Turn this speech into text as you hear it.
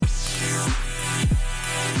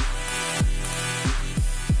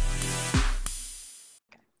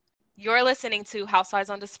listening to Housewives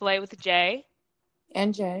on Display with Jay.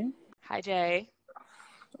 And Jay. Hi, Jay.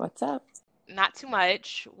 What's up? Not too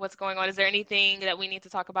much. What's going on? Is there anything that we need to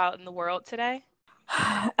talk about in the world today?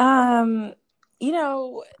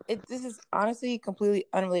 This is honestly completely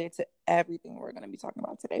unrelated to everything we're going to be talking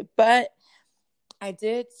about today. But I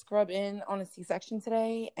did scrub in on a C-section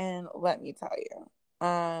today, and let me tell you,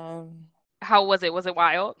 How was it? Was it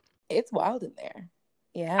wild? it's wild in there.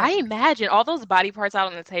 Yeah. I imagine all those body parts out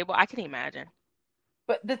on the table. I can imagine.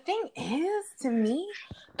 But the thing is, to me,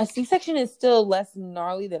 a C-section is still less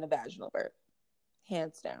gnarly than a vaginal birth,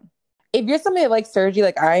 hands down. If you're somebody that likes surgery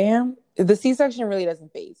like I am, the C-section really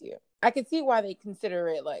doesn't faze you. I can see why they consider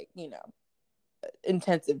it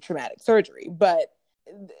intensive traumatic surgery, but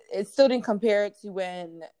it still didn't compare to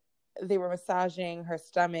when they were massaging her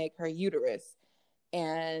stomach, her uterus,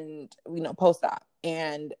 and post-op,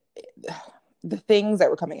 and the things that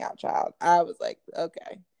were coming out, child. I was like,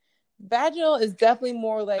 okay. Vaginal is definitely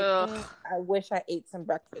more like, I wish I ate some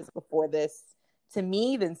breakfast before this, to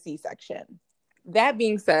me, than C-section. That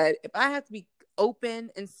being said, if I have to be open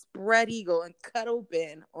and spread eagle and cut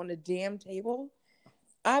open on a damn table,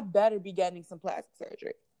 I better be getting some plastic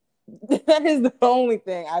surgery. That is the only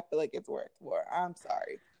thing I feel like it's worth for. I'm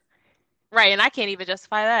sorry. Right, and I can't even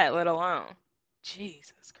justify that, let alone.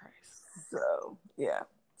 Jesus Christ. So, yeah.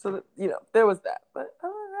 So, there was that. But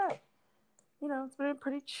other than that, it's been a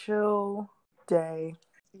pretty chill day.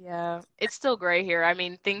 Yeah, it's still gray here. I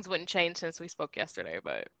mean, things wouldn't change since we spoke yesterday,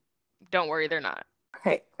 but don't worry, they're not.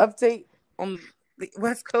 Hey, update on the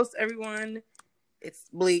West Coast, everyone. It's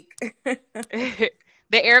bleak. The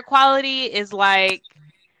air quality is like,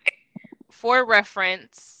 for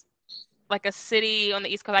reference, like a city on the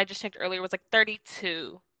East Coast, I just checked earlier, was like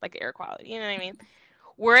 32, like air quality. You know what I mean?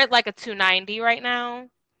 We're at like a 290 right now.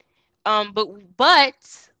 But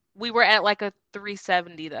we were at like a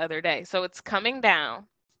 370 the other day. So it's coming down.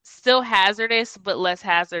 Still hazardous, but less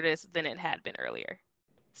hazardous than it had been earlier.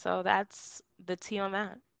 So that's the tea on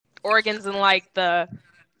that. Oregon's in like the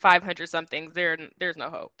 500 somethings. There's no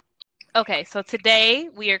hope. Okay, so today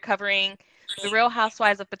we are covering The Real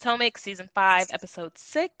Housewives of Potomac, Season 5, Episode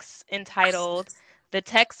 6, entitled The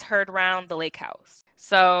Text Heard Round the Lake House.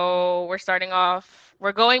 So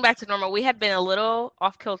we're going back to normal. We had been a little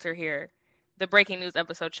off kilter here. The breaking news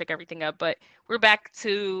episode shook everything up, but we're back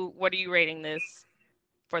to, what are you rating this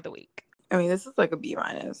for the week? I mean, this is like a B-,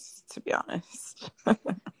 to be honest.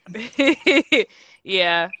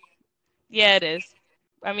 Yeah. Yeah, it is.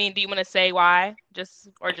 I mean, do you want to say why? Just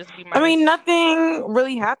be minus? I mean, nothing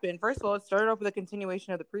really happened. First of all, it started off with a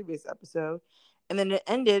continuation of the previous episode, and then it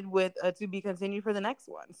ended with a to be continued for the next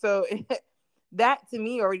one. So that to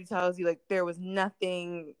me already tells you like there was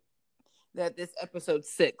nothing that this episode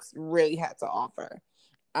 6 really had to offer.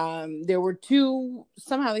 There were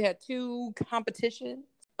they had two competitions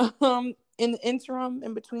in the interim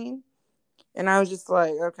in between, and I was just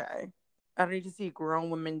like, okay. I don't need to see grown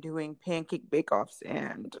women doing pancake bake-offs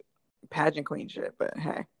and pageant queen shit, but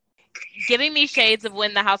hey. Giving me shades of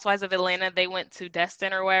when the Housewives of Atlanta, they went to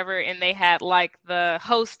Destin or wherever, and they had like the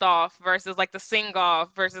host off versus like the sing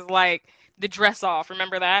off versus like the dress off.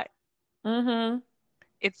 Remember that? Mm-hmm.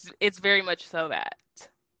 It's very much so that.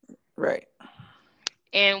 Right.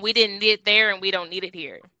 And we didn't need it there, and we don't need it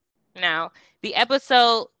here. Now, the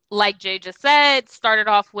episode, like Jay just said, started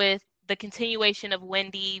off with the continuation of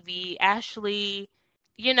Wendy v. Ashley,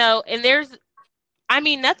 and there's,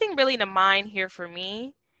 nothing really to mind here for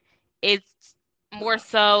me. It's more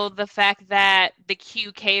so the fact that the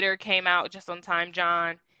Q cater came out just on time,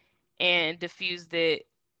 John, and diffused it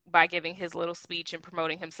by giving his little speech and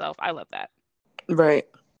promoting himself. I love that. Right.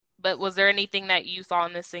 But was there anything that you saw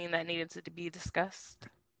in this scene that needed to be discussed?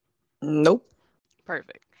 Nope.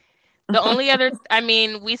 Perfect. The only other,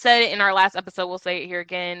 we said it in our last episode, we'll say it here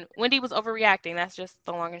again. Wendy was overreacting. That's just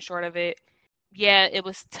the long and short of it. Yeah, it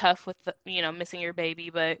was tough with, missing your baby,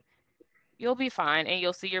 but you'll be fine and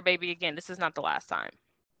you'll see your baby again. This is not the last time.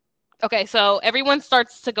 Okay, so everyone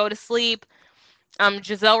starts to go to sleep.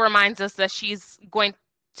 Gizelle reminds us that she's going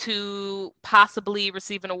to possibly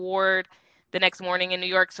receive an award the next morning in New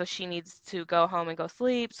York, so she needs to go home and go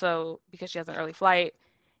sleep, because she has an early flight.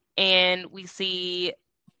 And we see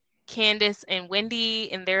Candace and Wendy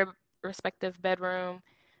in their respective bedroom.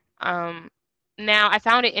 Now, I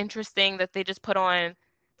found it interesting that they just put on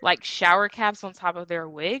like shower caps on top of their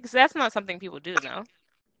wigs. That's not something people do, no.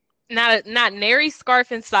 Not nary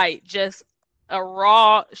scarf in sight, just a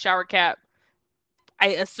raw shower cap. I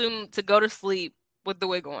assume to go to sleep with the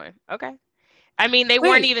wig on. Okay.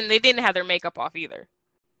 They didn't have their makeup off either.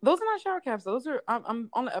 Those are not shower caps. Those are, I'm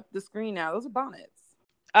on the screen now. Those are bonnets.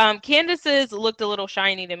 Candace's looked a little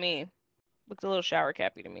shiny to me. Looks a little shower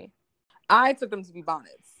cappy to me. I took them to be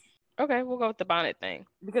bonnets. Okay, we'll go with the bonnet thing.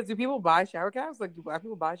 Because do people buy shower caps? Like, do black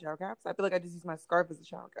people buy shower caps? I feel like I just use my scarf as a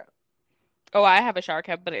shower cap. Oh, I have a shower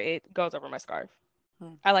cap, but it goes over my scarf.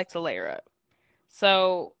 I like to layer up.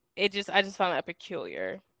 So I just found that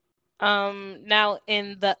peculiar. Now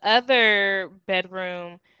in the other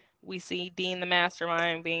bedroom, we see Dean the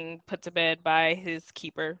mastermind being put to bed by his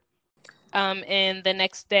keeper. And the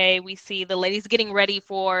next day we see the ladies getting ready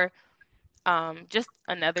for just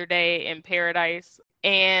another day in paradise.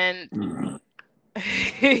 And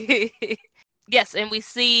yes, and we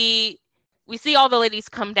see all the ladies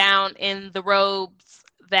come down in the robes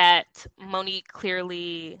that Monique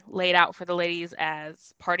clearly laid out for the ladies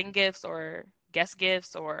as parting gifts or guest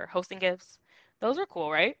gifts or hosting gifts. Those are cool,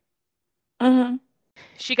 right? Mm-hmm.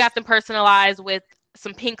 She got them personalized with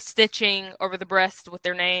some pink stitching over the breast with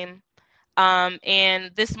their name. And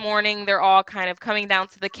this morning they're all kind of coming down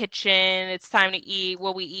to the kitchen. It's time to eat.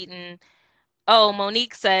 What we eating? Oh,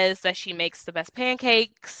 Monique says that she makes the best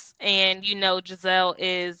pancakes, and Giselle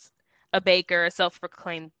is a baker, a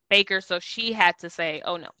self-proclaimed baker, so she had to say,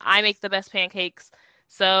 "Oh no, I make the best pancakes."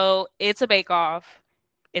 So it's a bake-off.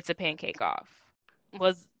 It's a pancake-off.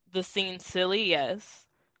 Was the scene silly? Yes.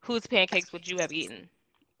 Whose pancakes would you have eaten,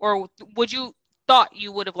 or would you thought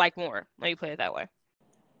you would have liked more? Let me put it that way.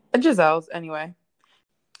 Giselle's, anyway.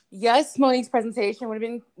 Yes, Monique's presentation would have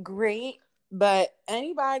been great, but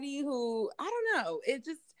anybody who, I don't know, it's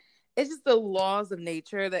just the laws of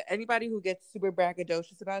nature that anybody who gets super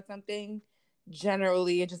braggadocious about something,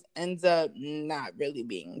 generally it just ends up not really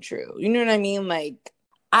being true. You know what I mean? Like,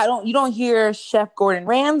 you don't hear Chef Gordon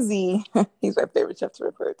Ramsay, he's my favorite chef to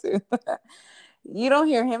refer to. You don't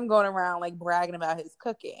hear him going around like bragging about his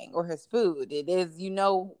cooking or his food. It is,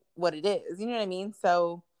 what it is. You know what I mean?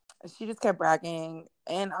 So she just kept bragging.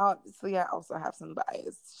 And obviously, I also have some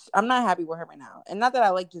bias. I'm not happy with her right now. And not that I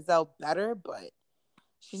like Giselle better, but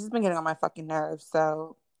she's just been getting on my fucking nerves.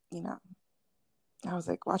 So, I was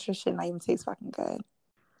like, watch her shit not even taste fucking good.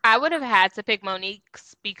 I would have had to pick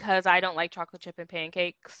Monique's because I don't like chocolate chip and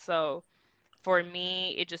pancakes. So for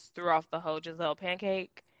me, it just threw off the whole Giselle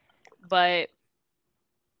pancake. But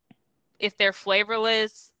if they're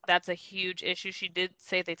flavorless, that's a huge issue. She did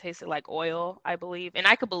say they tasted like oil, I believe. And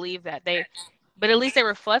I could believe that. But at least they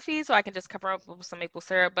were fluffy, so I can just cover up with some maple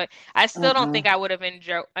syrup. But I still don't think I would have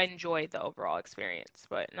enjoyed the overall experience.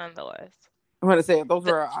 But nonetheless. I'm going to say, if those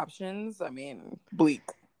were our options, I mean, bleak.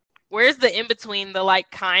 Where's the in-between, the like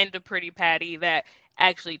kind of pretty patty that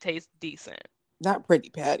actually tastes decent? Not pretty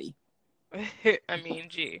patty. I mean,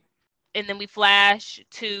 gee. And then we flash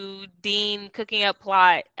to Dean cooking up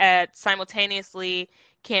plot at simultaneously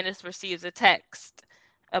Candace receives a text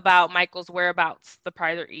about Michael's whereabouts the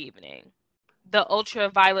prior evening. The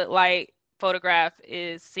ultraviolet light photograph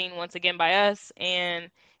is seen once again by us, and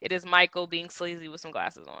it is Michael being sleazy with some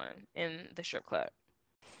glasses on in the strip club.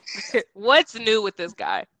 What's new with this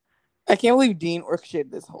guy? I can't believe Dean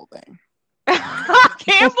orchestrated this whole thing. I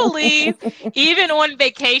can't believe even on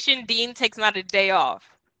vacation, Dean takes not a day off.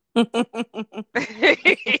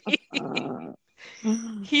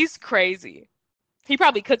 He's crazy. He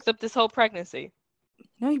probably cooked up this whole pregnancy.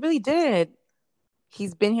 No, he really did.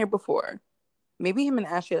 He's been here before. Maybe him and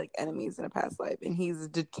Ashley are like enemies in a past life, and he's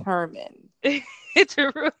determined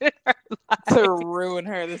to ruin her life. To ruin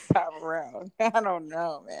her this time around. I don't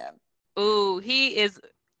know, man. Ooh, he is.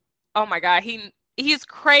 Oh my God, he's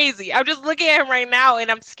crazy. I'm just looking at him right now, and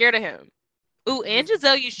I'm scared of him. Ooh, and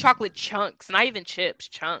Giselle used chocolate chunks, not even chips,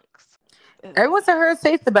 chunks. Everyone said hers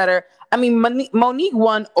tasted better. I mean, Monique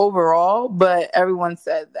won overall, but everyone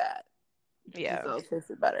said that Giselle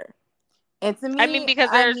tasted better. And to me, I mean, because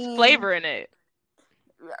there's flavor in it.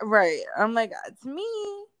 Right. I'm like, to me,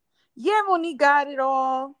 yeah, Monique got it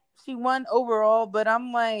all. She won overall, but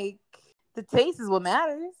I'm like, the taste is what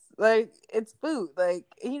matters. Like, it's food. Like,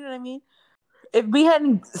 you know what I mean? If we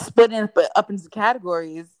hadn't split up into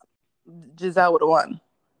categories, Giselle would have won.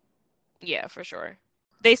 Yeah, for sure.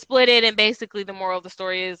 They split it, and basically the moral of the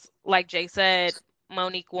story is, like Jay said,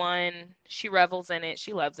 Monique won. She revels in it.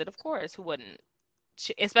 She loves it, of course. Who wouldn't?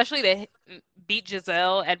 Especially to beat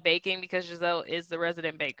Giselle at baking, because Giselle is the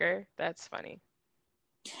resident baker. That's funny.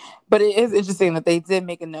 But it is interesting that they did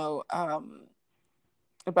make a note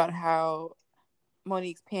about how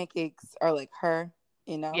Monique's pancakes are like her,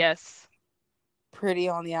 Yes. Pretty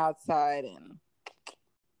on the outside and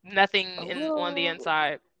nothing on the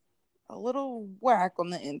inside. A little whack on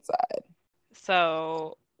the inside.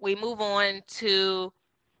 So we move on to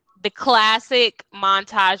the classic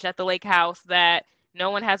montage at the lake house that no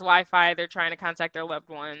one has Wi-Fi. They're trying to contact their loved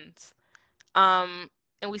ones.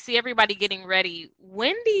 and we see everybody getting ready.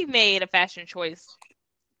 Wendy made a fashion choice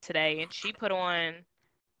today, and she put on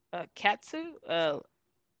a catsuit, a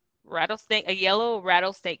yellow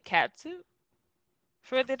rattlesnake catsuit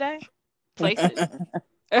for the day. Playsuit.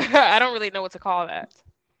 I don't really know what to call that.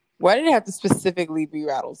 Why did it have to specifically be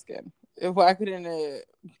rattleskin? Why couldn't it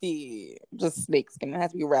be just snakeskin? It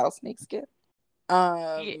has to be rattlesnake skin.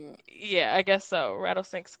 Yeah, I guess so.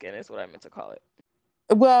 Rattlesnake skin is what I meant to call it.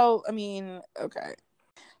 Well, I mean, okay.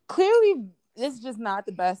 Clearly, this is just not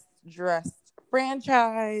the best dressed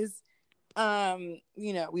franchise.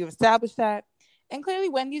 We've established that. And clearly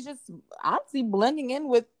Wendy's just honestly blending in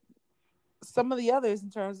with some of the others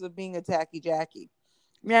in terms of being a tacky Jackie.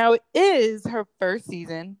 Now, it is her first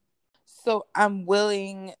season, so I'm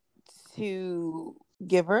willing to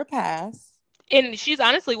give her a pass. And she's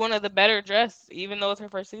honestly one of the better dressed, even though it's her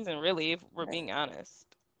first season, really, if we're being honest.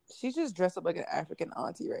 She's just dressed up like an African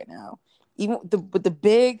auntie right now. Even with the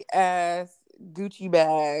big ass Gucci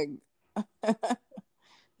bag,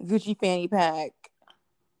 Gucci fanny pack,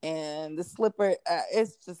 and the slipper.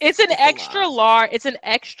 It's an extra large. It's an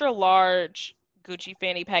extra large Gucci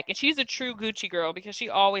fanny pack, and she's a true Gucci girl because she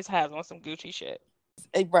always has on some Gucci shit.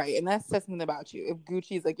 Right, and that says something about you. If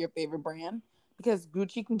Gucci is like your favorite brand, because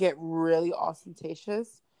Gucci can get really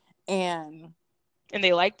ostentatious, and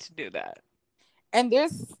they like to do that. And they're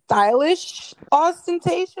stylish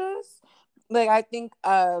ostentatious. Like I think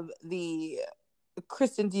of the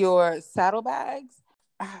Christian Dior saddlebags.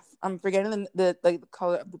 I'm forgetting the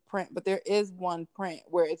color of the print, but there is one print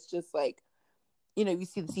where it's just like, you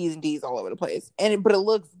see the C's and D's all over the place, but it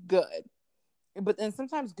looks good. But then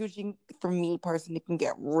sometimes Gucci, for me personally, can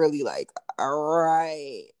get really like, all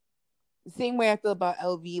right. Same way I feel about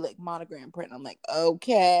LV, like monogram print. I'm like,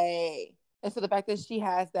 okay. And so the fact that she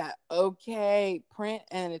has that okay print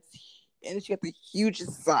and she got the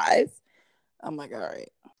hugest size, I'm like, all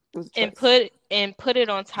right. And put it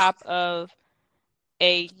on top of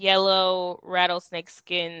a yellow rattlesnake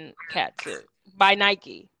skin catsuit by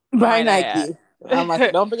Nike. By Nike. I'm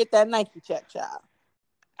like, don't forget that Nike check, child.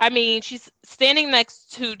 I mean, she's standing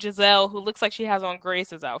next to Giselle, who looks like she has on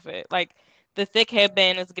Grace's outfit. Like the thick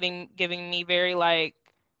headband is giving me very like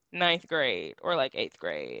 9th grade or like 8th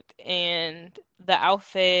grade, and the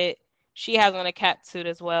outfit she has on a catsuit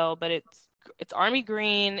as well, but it's army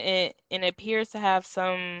green and it appears to have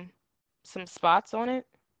some spots on it.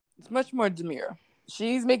 It's much more demure.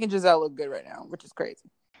 She's making Giselle look good right now, which is crazy.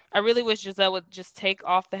 I really wish Giselle would just take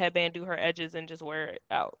off the headband, do her edges, and just wear it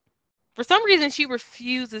out. For some reason, she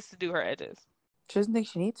refuses to do her edges. She doesn't think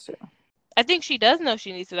she needs to. I think she does know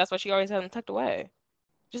she needs to. That's why she always has them tucked away.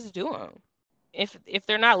 Just do them. If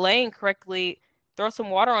they're not laying correctly, throw some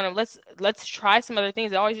water on them. Let's try some other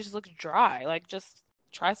things. It always just looks dry. Like just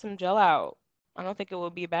try some gel out. I don't think it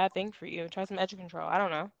would be a bad thing for you. Try some edge control. I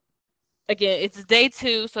don't know. Again, it's day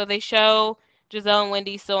 2, so they show Giselle and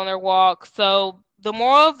Wendy still on their walk. So the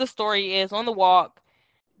moral of the story is on the walk,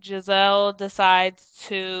 Giselle decides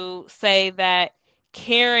to say that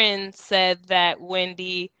Karen said that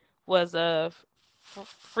Wendy was a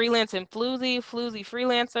freelancing floozy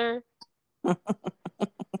freelancer.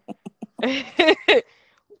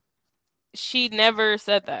 She never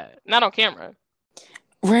said that. Not on camera.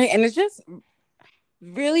 Right, and it's just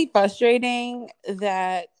really frustrating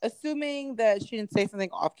that, assuming that she didn't say something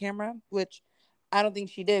off camera, which I don't think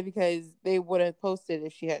she did because they would have posted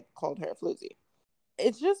if she had called her a floozy.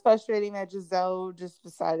 It's just frustrating that Giselle just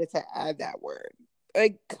decided to add that word.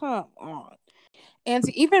 Like, come on. And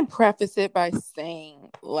to even preface it by saying,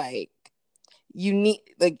 like,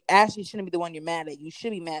 Ashley shouldn't be the one you're mad at. You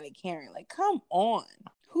should be mad at Karen. Like, come on.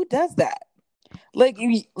 Who does that? Like,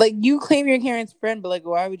 you claim you're Karen's friend, but, like,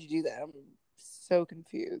 why would you do that? I'm so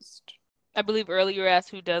confused. I believe earlier you asked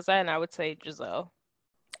who does that, and I would say Giselle.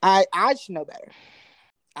 I should know better.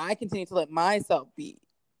 I continue to let myself be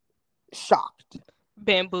shocked.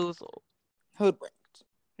 Bamboozled. Hoodwinked.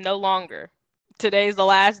 No longer. Today's the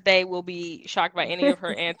last day we'll be shocked by any of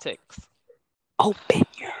her antics. Open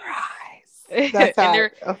your eyes. That's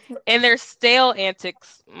and their stale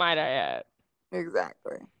antics, might I add.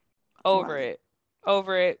 Exactly. Over it.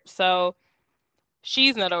 So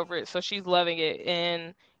she's not over it, so she's loving it.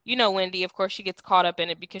 And Wendy, of course, she gets caught up in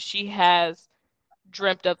it because she has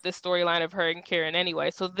dreamt up this storyline of her and Karen anyway.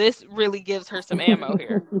 So this really gives her some ammo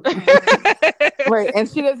here. Right, and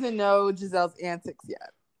she doesn't know Giselle's antics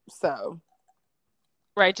yet. So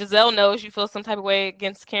right, Giselle knows you feel some type of way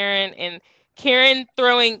against Karen, and Karen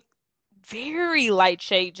throwing very light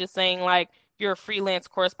shade, just saying like you're a freelance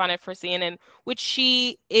correspondent for CNN, which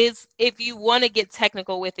she is. If you want to get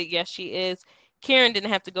technical with it, yes, she is. Karen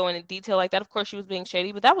didn't have to go into detail like that. Of course, she was being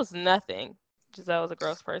shady, but that was nothing. Giselle is a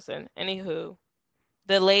gross person. Anywho,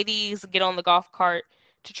 the ladies get on the golf cart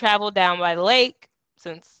to travel down by the lake,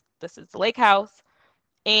 since this is the lake house,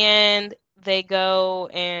 and they go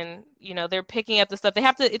and, they're picking up the stuff. They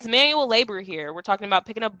have to, it's manual labor here. We're talking about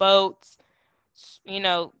picking up boats,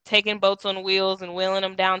 taking boats on wheels and wheeling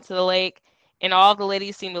them down to the lake. And all the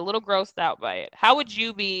ladies seemed a little grossed out by it. How would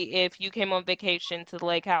you be if you came on vacation to the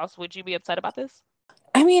lake house? Would you be upset about this?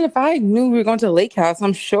 I mean, if I knew we were going to the lake house,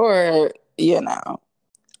 I'm sure,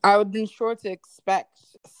 I would be sure to expect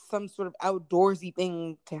some sort of outdoorsy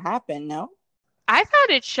thing to happen, no? I found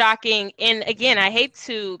it shocking, and again, I hate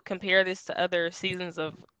to compare this to other seasons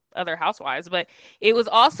of other Housewives, but it was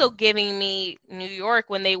also giving me New York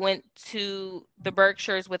when they went to the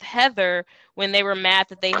Berkshires with Heather, when they were mad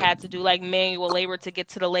that they had to do like manual labor to get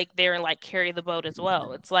to the lake there and like carry the boat as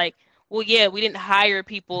well. It's like, well, yeah, we didn't hire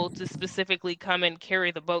people to specifically come and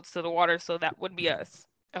carry the boats to the water, so that would be us.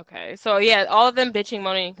 Okay, so yeah, all of them bitching,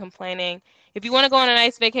 moaning, and complaining. If you want to go on a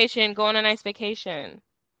nice vacation, go on a nice vacation.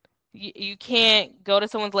 You can't go to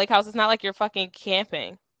someone's lake house. It's not like you're fucking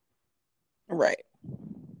camping. Right.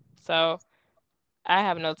 So I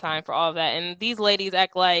have no time for all of that. And these ladies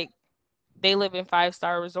act like they live in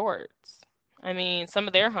five-star resorts. I mean, some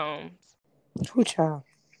of their homes. Ooh, child.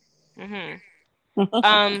 hmm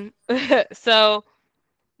So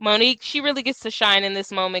Monique, she really gets to shine in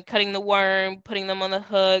this moment, cutting the worm, putting them on the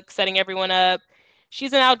hook, setting everyone up.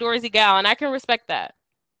 She's an outdoorsy gal, and I can respect that.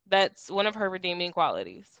 That's one of her redeeming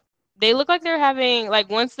qualities. They look like they're having, like,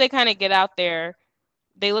 once they kind of get out there,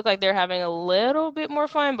 they look like they're having a little bit more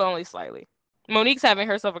fun, but only slightly. Monique's having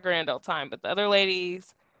herself a grand old time, but the other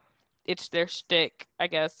ladies, it's their shtick, I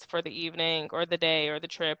guess, for the evening or the day or the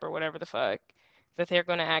trip or whatever the fuck, that they're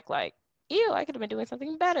going to act like, ew, I could have been doing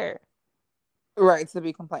something better. Right, to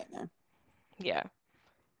be complaining. Yeah.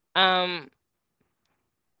 Um,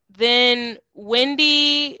 then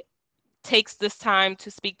Wendy takes this time to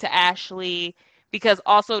speak to Ashley because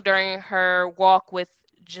also during her walk with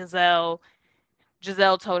Giselle,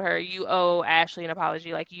 Giselle told her, you owe Ashley an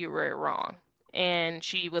apology, like you were wrong. And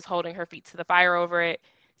she was holding her feet to the fire over it.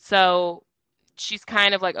 So she's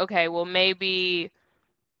kind of like, okay, well, maybe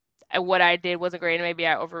what I did wasn't great and maybe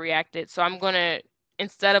I overreacted. So I'm going to,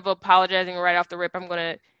 instead of apologizing right off the rip, I'm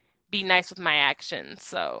going to be nice with my actions.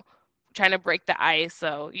 So trying to break the ice.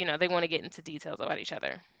 So, they want to get into details about each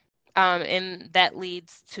other. And that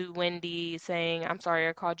leads to Wendy saying, I'm sorry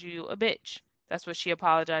I called you a bitch. That's what she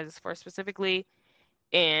apologizes for specifically.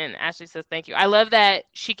 And Ashley says, thank you. I love that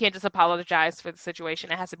she can't just apologize for the situation.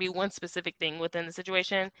 It has to be one specific thing within the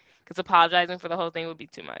situation because apologizing for the whole thing would be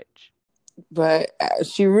too much. But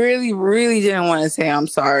she really, really didn't want to say I'm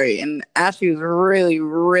sorry. And Ashley was really,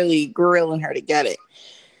 really grilling her to get it.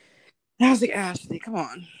 And I was like, Ashley, come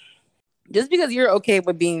on. Just because you're okay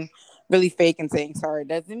with being really fake and saying sorry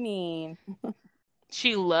doesn't mean.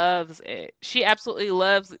 She loves it. She absolutely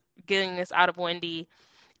loves getting this out of Wendy.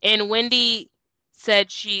 And Wendy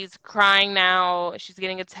said she's crying now. She's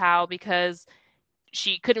getting a towel because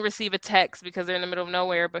she couldn't receive a text because they're in the middle of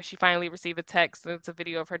nowhere, but she finally received a text, and it's a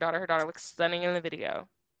video of her daughter. Her daughter looks stunning in the video,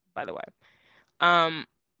 by the way.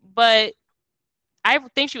 But I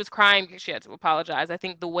think she was crying because she had to apologize. I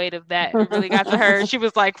think the weight of that really got to her. She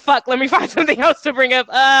was like, fuck, let me find something else to bring up.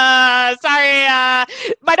 Sorry,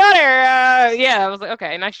 my daughter. Yeah, I was like,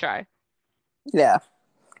 okay, nice try. Yeah,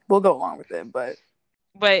 we'll go along with it, but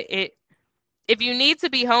if you need to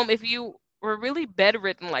be home, if you were really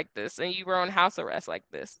bedridden like this and you were on house arrest like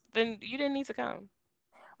this, then you didn't need to come.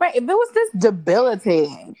 right, if it was this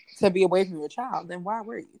debilitating to be away from your child, then why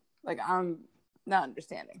were you? Like, I'm not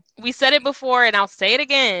understanding. We said it before and I'll say it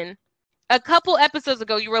again. A couple episodes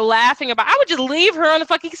ago, you were laughing about, I would just leave her on the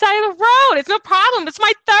fucking side of the road. It's no problem. It's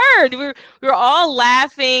my third. We were all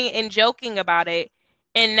laughing and joking about it.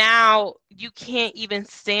 And now you can't even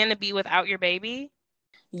stand to be without your baby.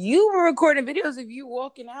 You were recording videos of you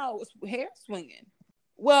walking out with hair swinging.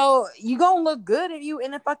 Well, you gonna look good if you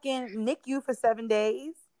in a fucking NICU for 7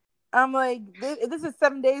 days. I'm like, if this is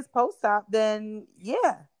 7 days post-op, then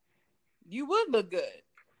yeah, you would look good.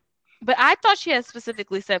 But I thought she had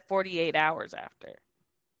specifically said 48 hours after.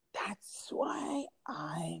 That's why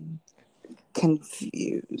I'm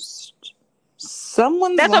confused.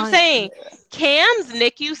 Someone's That's what I'm saying. Here. Cam's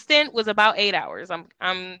NICU stint was about 8 hours.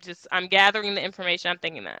 I'm gathering the information. I'm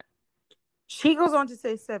thinking that. She goes on to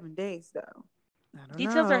say 7 days though.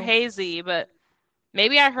 Details are hazy, but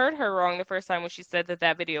maybe I heard her wrong the first time when she said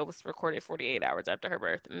that video was recorded 48 hours after her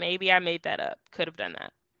birth. Maybe I made that up. Could have done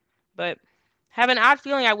that. But have an odd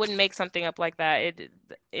feeling I wouldn't make something up like that.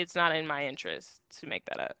 It's not in my interest to make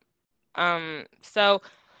that up. So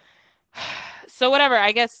So whatever,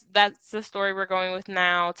 I guess that's the story we're going with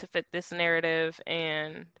now to fit this narrative,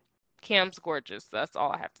 and Cam's gorgeous. That's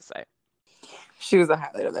all I have to say. She was a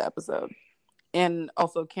highlight of the episode. And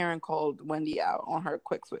also Karen called Wendy out on her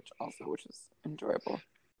quick switch also, which was enjoyable.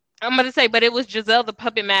 I'm going to say, but it was Giselle, the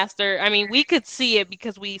puppet master. I mean, we could see it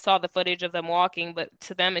because we saw the footage of them walking, but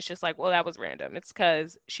to them, it's just like, well, that was random. It's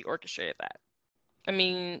because she orchestrated that. I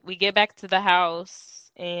mean, we get back to the house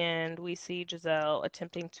and we see Giselle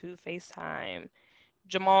attempting to FaceTime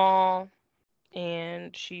Jamal,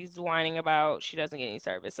 and she's whining about she doesn't get any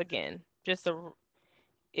service. Again, it's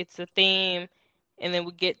a theme. And then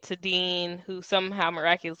we get to Dean, who somehow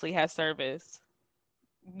miraculously has service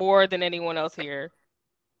more than anyone else here.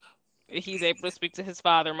 He's able to speak to his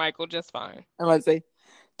father, Michael, just fine. I might say,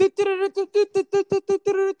 that's the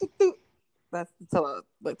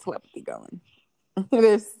telepathy going.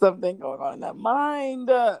 There's something going on in that mind.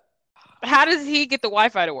 How does he get the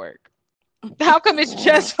Wi-Fi to work? How come it's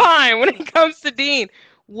just fine when it comes to Dean?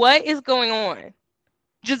 What is going on?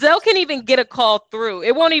 Giselle can't even get a call through.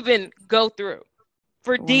 It won't even go through.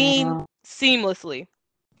 For Dean, seamlessly.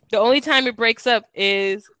 The only time it breaks up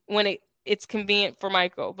is when it's convenient for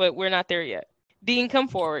Michael, but we're not there yet. Dean, come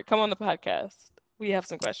forward. Come on the podcast. We have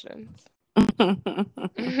some questions.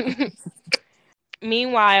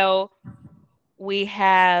 Meanwhile,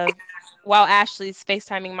 while Ashley's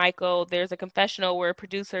FaceTiming Michael, there's a confessional where a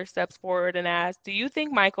producer steps forward and asks, do you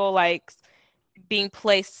think Michael likes being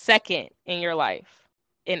placed second in your life?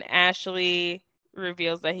 And Ashley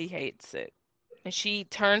reveals that he hates it. And she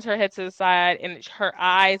turns her head to the side and her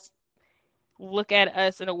eyes look at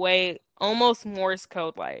us in a way almost Morse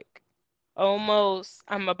code like. Almost,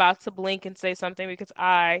 I'm about to blink and say something because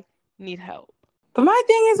I need help. But my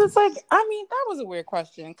thing is, it's like, I mean, that was a weird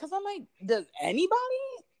question. Because I'm like, does anybody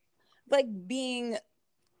like being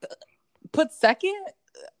put second?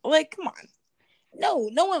 Like, come on. No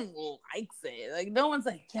one likes it. Like, no one's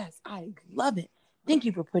like, yes, I love it. Thank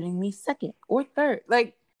you for putting me second or third.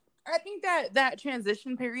 Like, I think that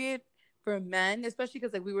transition period for men, especially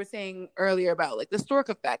because like we were saying earlier about like the stork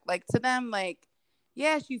effect, like to them, like,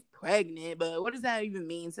 yeah, she's pregnant, but what does that even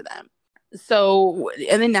mean to them? So,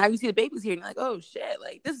 and then now you see the baby's here and you're like, oh shit,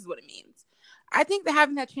 like this is what it means. I think that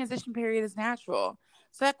having that transition period is natural.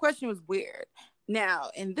 So that question was weird.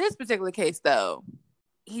 Now, in this particular case though,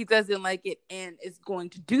 he doesn't like it and is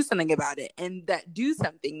going to do something about it. And that do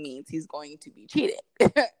something means he's going to be cheated.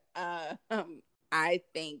 I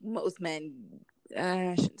think most men,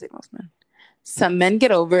 I shouldn't say most men. Some men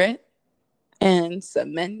get over it and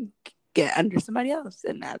some men get under somebody else.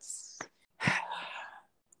 And that's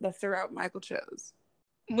the route Michael chose.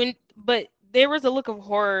 But there was a look of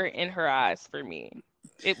horror in her eyes for me.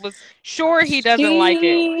 It was sure he doesn't like it.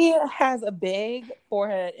 She has a big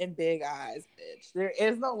forehead and big eyes, bitch. There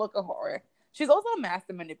is no look of horror. She's also a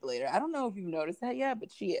master manipulator. I don't know if you've noticed that yet,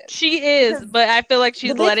 but she is. She is, but I feel like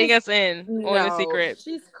she's letting us in on the secret.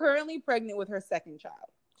 She's currently pregnant with her second child.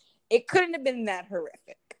 It couldn't have been that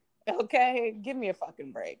horrific. Okay? Give me a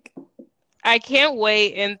fucking break. I can't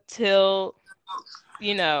wait until,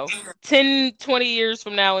 10, 20 years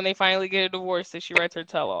from now when they finally get a divorce that she writes her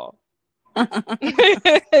tell-all.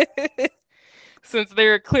 Since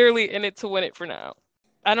they're clearly in it to win it for now.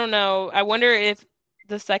 I don't know. I wonder if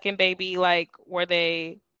the second baby, most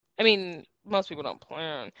people don't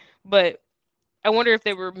plan, but I wonder if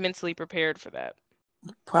they were mentally prepared for that.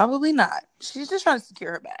 Probably not. She's just trying to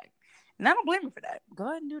secure her bag. And I don't blame her for that. Go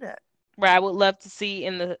ahead and do that. Right. I would love to see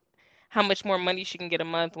how much more money she can get a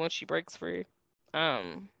month once she breaks free.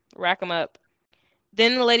 Rack them up.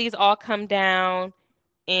 Then the ladies all come down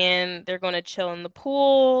and they're going to chill in the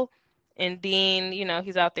pool. And Dean,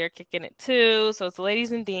 he's out there kicking it too. So it's the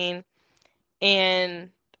ladies and Dean.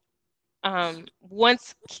 And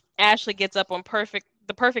once Ashley gets up on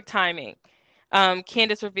the perfect timing,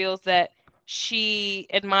 Candace reveals that she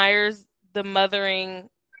admires the mothering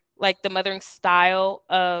style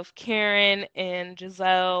of Karen and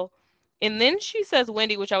Giselle. And then she says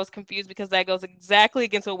Wendy, which I was confused because that goes exactly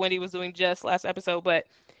against what Wendy was doing just last episode. But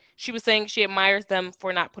she was saying she admires them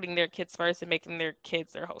for not putting their kids first and making their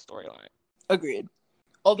kids their whole storyline. Agreed.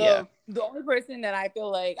 Although the only person that I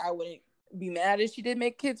feel like I wouldn't be mad if she did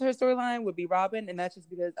make kids her storyline would be Robin. And that's just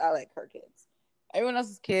because I like her kids. Everyone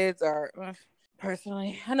else's kids are,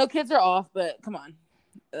 personally, I know kids are off, but come on.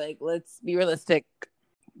 Like, let's be realistic.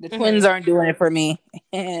 The twins aren't doing it for me.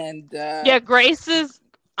 And Grace is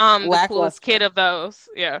the coolest kid of those.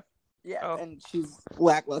 Yeah, and she's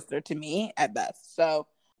lackluster to me at best. So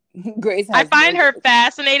Grace I find her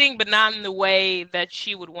fascinating, but not in the way that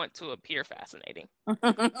she would want to appear fascinating.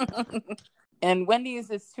 And Wendy's,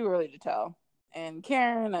 it's too early to tell. And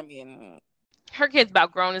Karen, Her kid's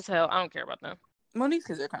about grown as hell. I don't care about them. Monique's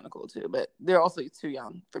kids are kind of cool too, but they're also too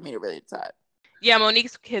young for me to really decide. Yeah,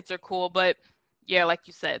 Monique's kids are cool, but yeah, like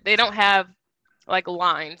you said, they don't have like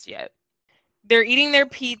lines yet. They're eating their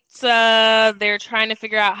pizza. They're trying to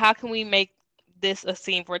figure out how can we make this a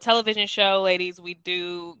scene for a television show. Ladies, we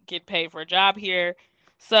do get paid for a job here.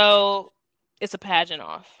 So it's a pageant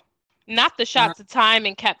off. Not the shots of time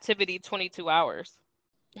in captivity 22 hours.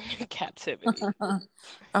 Captivity. I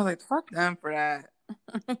was like, fuck them for that.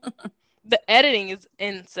 The editing is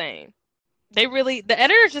insane. The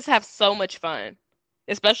editors just have so much fun.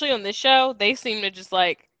 Especially on this show, they seem to just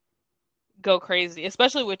like go crazy.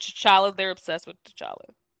 Especially with T'Challa, they're obsessed with T'Challa.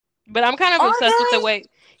 But I'm kind of Are obsessed with the they? way,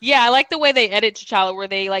 yeah, I like the way they edit T'Challa, where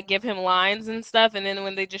they like give him lines and stuff, and then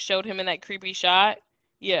when they just showed him in that creepy shot,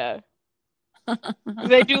 yeah,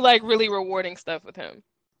 they do like really rewarding stuff with him.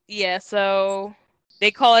 Yeah, so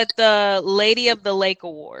they call it the Lady of the Lake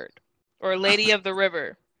Award or Lady of the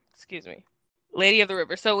River. Excuse me. Lady of the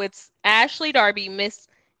River. So it's Ashley Darby, Miss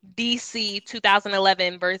DC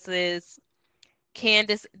 2011 versus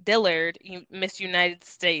Candice Dillard, Miss United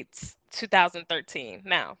States 2013.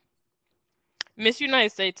 Now, Miss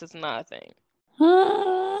United States is not a thing.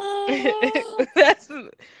 That's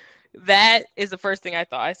that is the first thing I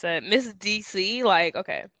thought. I said Miss DC, like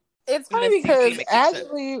okay, It's Miss funny DC because makes more sense.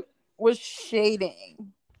 Ashley was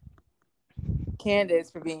shading Candace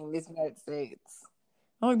for being Miss United States.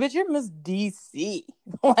 I'm like, bitch, you're Miss DC.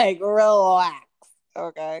 Like, relax,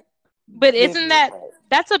 okay? But Give isn't me a break.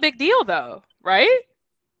 that's a big deal though, right?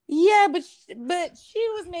 Yeah, but she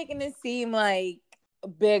was making it seem like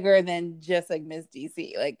bigger than just like Miss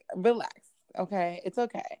DC. Like, relax, okay? It's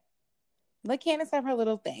okay. Let Candace have her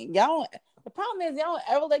little thing. Y'all. The problem is y'all don't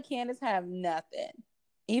ever let Candace have nothing,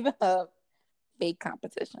 even a fake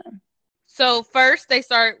competition. So first they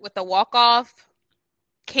start with the walk off.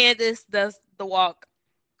 Candace does the walk.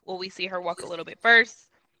 Well, we see her walk a little bit first,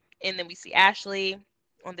 and then we see Ashley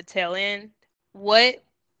on the tail end. What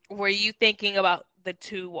were you thinking about the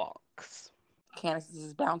two walks? Candace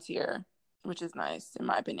is bouncier, which is nice in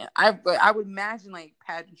my opinion. I would imagine like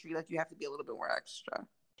pageantry, like you have to be a little bit more extra.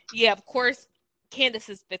 Yeah, of course,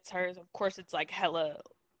 Candace's fits hers. Of course, it's like hella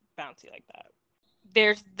bouncy like that.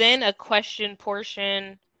 There's then a question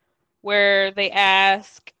portion where they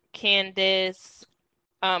ask Candace,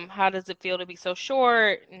 how does it feel to be so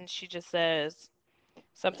short? And she just says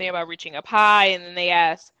something about reaching up high. And then they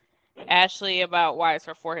ask Ashley about why is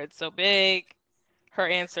her forehead so big. Her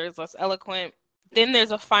answer is less eloquent. Then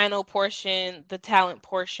there's a final portion, the talent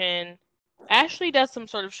portion. Ashley does some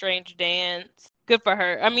sort of strange dance. Good for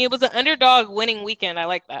her. I mean, it was an underdog winning weekend. I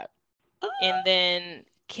like that. And then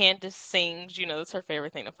Candace sings. You know, it's her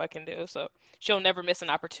favorite thing to fucking do. So she'll never miss an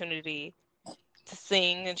opportunity to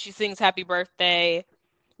sing. And she sings Happy Birthday,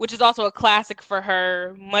 which is also a classic for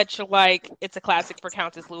her, much like it's a classic for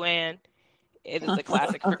Countess Luann. It is a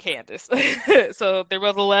classic for Candace. So they're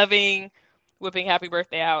both loving, whipping Happy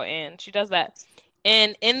Birthday out, and she does that.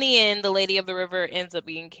 And in the end, the Lady of the River ends up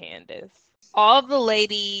being Candace. All the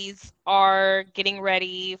ladies are getting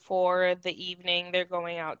ready for the evening. They're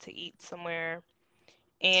going out to eat somewhere.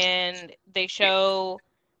 And they show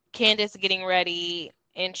Candace getting ready,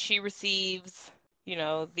 and she receives,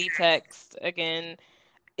 the text again.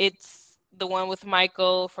 It's the one with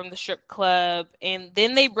Michael from the strip club, and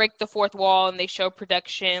then they break the fourth wall and they show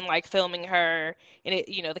production like filming her, and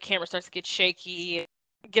the camera starts to get shaky.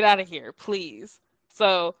 Get out of here, please.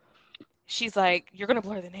 So she's like, "You're gonna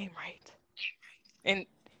blur the name, right?" And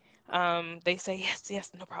they say, "Yes,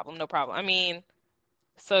 yes, no problem, no problem." I mean,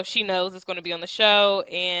 so she knows it's going to be on the show,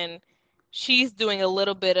 and she's doing a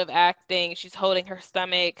little bit of acting. She's holding her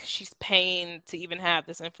stomach. She's pained to even have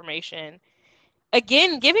this information.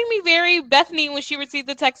 Again, giving me very Bethany when she received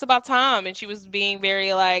the text about Tom, and she was being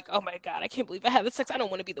very like, "Oh my God, I can't believe I have this text. I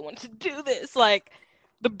don't want to be the one to do this." Like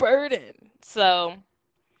the burden. So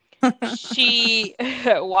she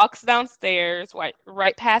walks downstairs,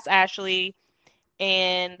 right past Ashley,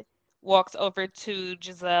 and walks over to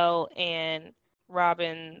Giselle and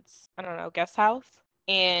Robin's, I don't know, guest house.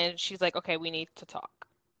 And she's like, "Okay, we need to talk."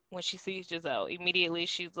 When she sees Giselle, immediately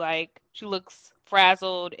she's like, she looks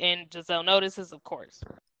frazzled, and Giselle notices, of course.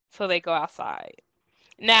 So they go outside.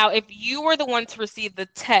 Now, if you were the one to receive the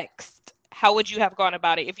text, how would you have gone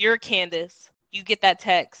about it? If you're Candace, you get that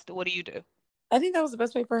text, what do you do? I think that was the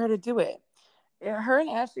best way for her to do it. Her and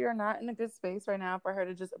Ashley are not in a good space right now for her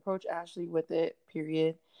to just approach Ashley with it,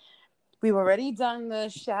 period. We've already done the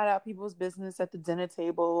shout out people's business at the dinner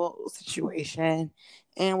table situation,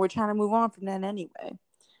 and we're trying to move on from that anyway.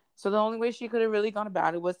 So the only way she could have really gone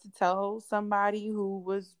about it was to tell somebody who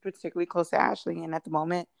was particularly close to Ashley, and at the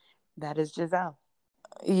moment, That is Giselle.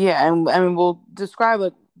 Yeah, and I mean, we'll describe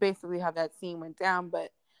basically how that scene went down,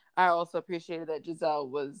 but I also appreciated that Giselle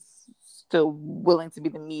was still willing to be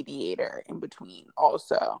the mediator in between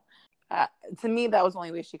also. To me, that was the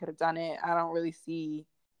only way she could have done it. I don't really see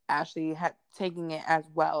Ashley taking it as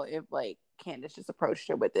well if, like, Candace just approached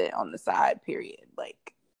her with it on the side, period.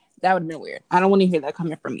 Like, that would have been weird. I don't want to hear that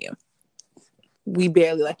coming from you. We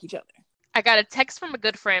barely like each other. I got a text from a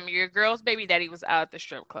good friend. Your girl's baby daddy was out at the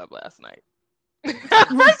strip club last night.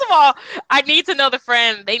 First of all, I need to know the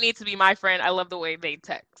friend. They need to be my friend. I love the way they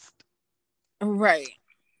text. Right.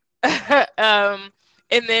 And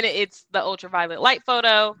then it's the ultraviolet light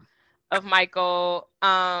photo of Michael.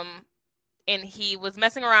 And he was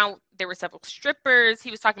messing around. There were several strippers. He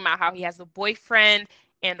was talking about how he has a boyfriend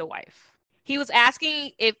and a wife. He was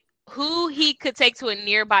asking who he could take to a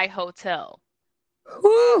nearby hotel.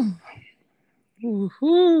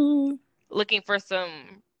 Looking for some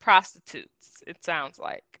prostitutes, it sounds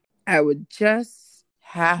like. I would just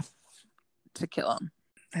have to kill him.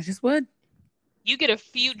 I just would. You get a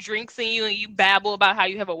few drinks in you and you babble about how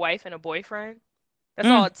you have a wife and a boyfriend. That's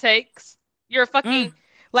all it takes. You're a fucking...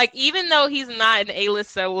 Like, even though he's not an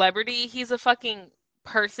A-list celebrity, he's a fucking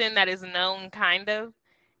person that is known, kind of.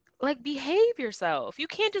 Like, behave yourself. You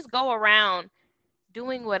can't just go around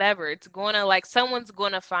doing whatever. It's gonna, like, someone's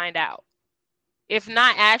gonna find out. If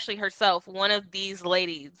not Ashley herself, one of these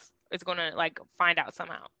ladies is gonna, like, find out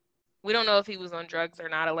somehow. We don't know if he was on drugs or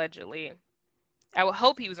not, allegedly. I would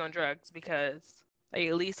hope he was on drugs because, like,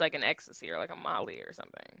 at least, like, an ecstasy or, like, a Molly or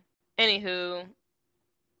something. Anywho...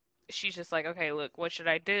 She's just like, okay, look, what should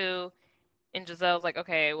I do? And Giselle's like,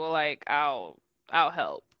 okay, well, like, I'll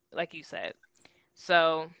help, like you said.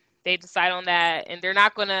 So they decide on that, and they're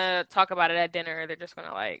not gonna talk about it at dinner. They're just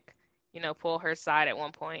gonna, like, pull her side at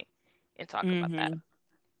one point and talk about that.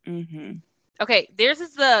 Okay, this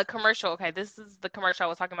is the commercial. Okay, this is the commercial I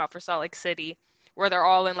was talking about for Salt Lake City, where they're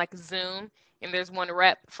all in, like, Zoom, and there's one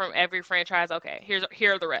rep from every franchise. Okay,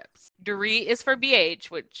 here are the reps. Dorit is for BH,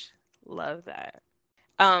 which love that.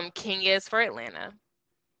 Kenya is for Atlanta.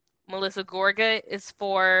 Melissa Gorga is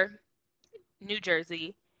for New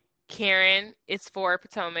Jersey. Karen is for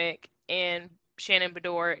Potomac. And Shannon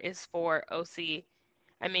Bedore is for OC.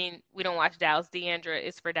 I mean, we don't watch Dallas. Deandra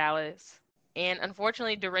is for Dallas. And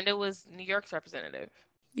unfortunately, Dorinda was New York's representative.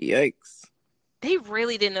 Yikes. They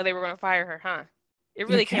really didn't know they were going to fire her, huh? It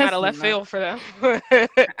really came out of left field for them.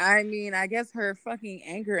 I mean, I guess her fucking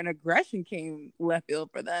anger and aggression came left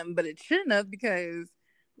field for them, but it shouldn't have because...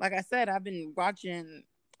 Like I said, I've been watching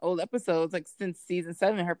old episodes like since season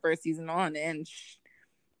 7, her first season on, and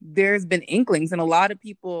there's been inklings, and a lot of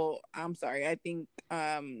people. I'm sorry, I think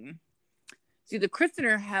the Kristen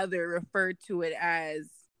or Heather referred to it as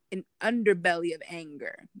an underbelly of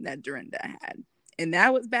anger that Dorinda had, and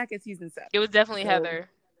that was back at season 7. It was definitely Heather.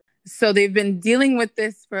 So they've been dealing with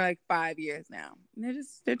this for like 5 years now. And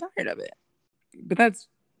they're tired of it, but that's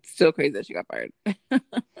still crazy that she got fired.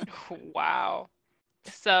 Wow.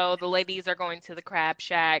 So the ladies are going to the Crab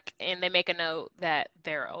Shack, and they make a note that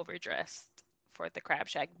they're overdressed for the Crab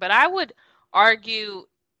Shack. But I would argue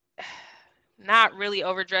not really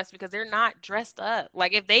overdressed because they're not dressed up.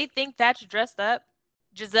 Like, if they think that's dressed up,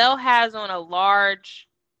 Giselle has on a large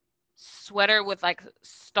sweater with, like,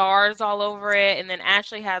 stars all over it, and then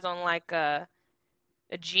Ashley has on, like, a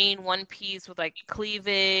jean one piece with, like,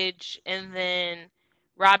 cleavage, and then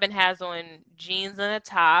Robin has on jeans and a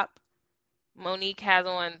top. Monique has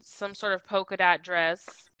on some sort of polka dot dress.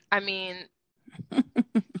 I mean,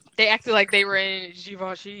 they acted like they were in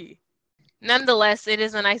Givenchy. Nonetheless, it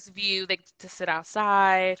is a nice view to sit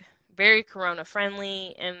outside, very Corona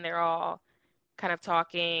friendly, and they're all kind of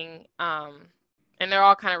talking, and they're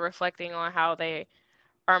all kind of reflecting on how they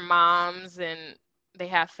are moms and they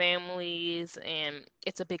have families, and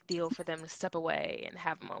it's a big deal for them to step away and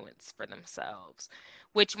have moments for themselves.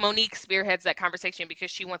 Which Monique spearheads that conversation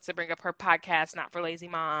because she wants to bring up her podcast, Not for Lazy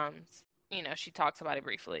Moms. She talks about it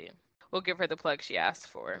briefly. We'll give her the plug she asked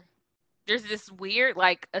for. There's this weird,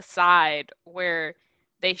 like, aside where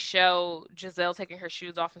they show Giselle taking her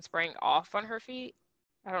shoes off and spraying off on her feet.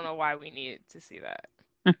 I don't know why we needed to see that.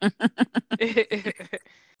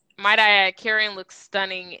 Might I add, Karen looks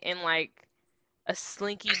stunning in, like, a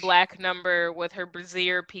slinky black number with her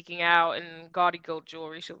brassiere peeking out and gaudy gold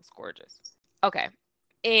jewelry. She looks gorgeous. Okay.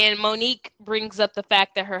 And Monique brings up the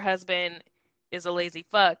fact that her husband is a lazy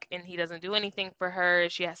fuck and he doesn't do anything for her.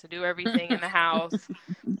 She has to do everything in the house.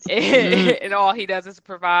 And all he does is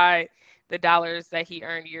provide the dollars that he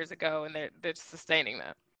earned years ago, and they're sustaining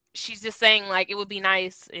them. she's just saying like it would be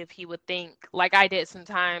nice if he would think like I did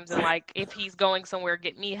sometimes, and like if he's going somewhere,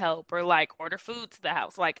 get me help, or like order food to the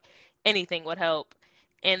house, like anything would help.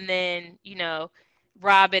 And then,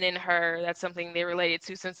 Robin and her, that's something they related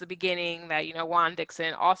to since the beginning, that, Juan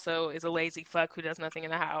Dixon also is a lazy fuck who does nothing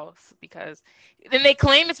in the house. Because then they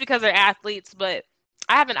claim it's because they're athletes, but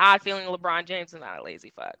I have an odd feeling LeBron James is not a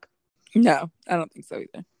lazy fuck. No, I don't think so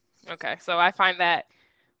either. Okay, so I find that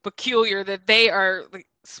peculiar that they are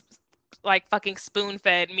like fucking spoon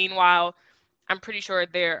fed. Meanwhile, I'm pretty sure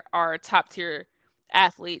there are top tier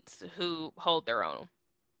athletes who hold their own.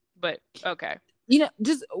 But okay.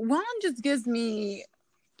 Just Juan just gives me,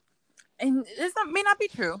 and may not be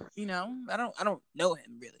true. I don't know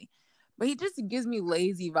him really, but he just gives me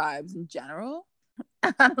lazy vibes in general.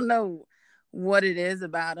 I don't know what it is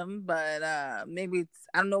about him, but maybe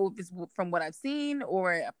I don't know if it's from what I've seen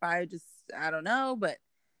or if I don't know, but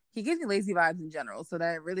he gives me lazy vibes in general, so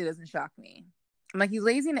that really doesn't shock me. I'm like, he's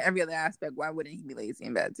lazy in every other aspect. Why wouldn't he be lazy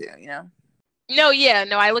in bed too? No, yeah,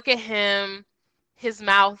 no. I look at him. His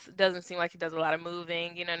mouth doesn't seem like he does a lot of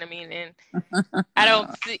moving. You know what I mean? And I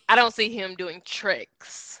don't see him doing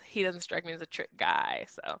tricks. He doesn't strike me as a trick guy.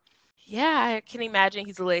 So yeah, I can imagine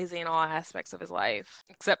he's lazy in all aspects of his life,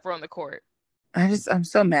 except for on the court. I'm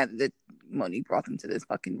so mad that Monique brought them to this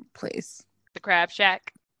fucking place. The Crab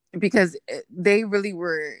Shack. Because they really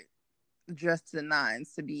were dressed to the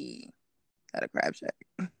nines to be at a Crab Shack.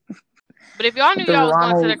 But if y'all knew y'all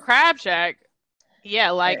was going to the Crab Shack,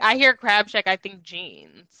 yeah, like I hear Crab Shack, I think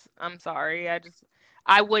jeans. I'm sorry.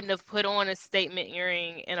 I wouldn't have put on a statement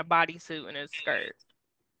earring and a bodysuit and a skirt.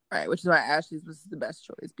 Right, which is why Ashley's was the best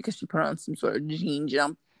choice, because she put on some sort of jean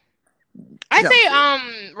jump. I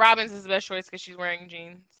say Robin's is the best choice because she's wearing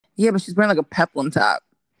jeans. Yeah, but she's wearing like a peplum top.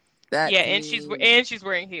 And she's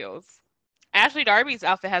wearing heels. Ashley Darby's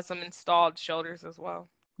outfit has some installed shoulders as well.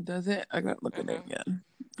 Does it? I gotta look at it again.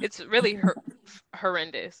 It's really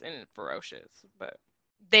horrendous and ferocious, but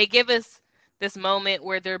they give us this moment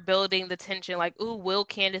where they're building the tension, like, ooh, will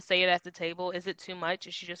Candace say it at the table? Is it too much?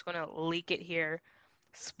 Is she just gonna leak it here?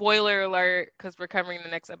 Spoiler alert, because we're covering the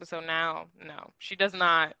next episode now. No, she does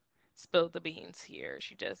not spill the beans here.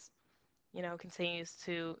 She just, continues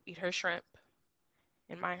to eat her shrimp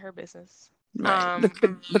and mind her business. Right.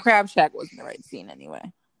 The Crab Shack wasn't the right scene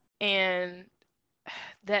anyway. And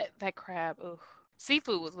that crab, ooh,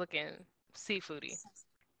 seafood was looking seafoody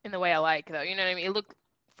in the way I like, though. You know what I mean? It looked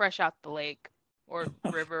fresh out the lake or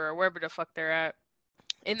river or wherever the fuck they're at.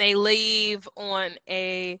 And they leave on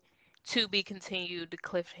a to be continued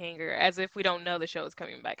cliffhanger, as if we don't know the show is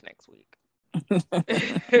coming back next week.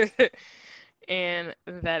 And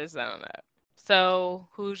that is that on that. So,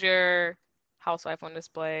 who's your housewife on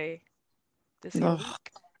display this week?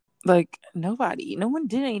 Like, nobody. No one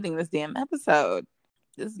did anything this damn episode.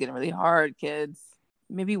 This is getting really hard, kids.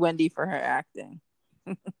 Maybe Wendy for her acting.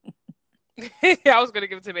 I was going to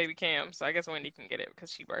give it to Baby Cam, so I guess Wendy can get it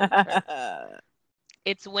because she worked.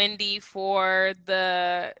 It's Wendy for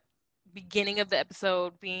the beginning of the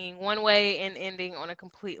episode being one way and ending on a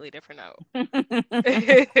completely different note.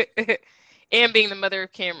 And being the mother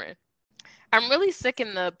of Cameron. I'm really sick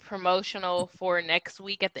in the promotional for next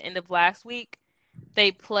week. At the end of last week,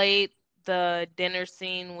 they played the dinner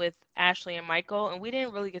scene with Ashley and Michael, and we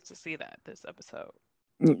didn't really get to see that this episode.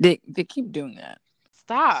 They keep doing that.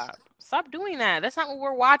 Stop doing that. That's not what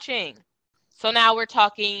we're watching. So now we're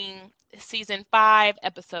talking season 5,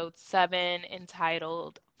 episode 7,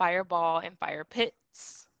 entitled Fireball and Fire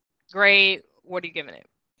Pits. Great. What are you giving it?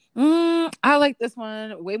 I like this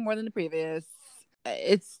one way more than the previous.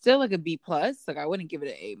 It's still like a B+. Like, I wouldn't give it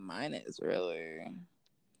an A-, really.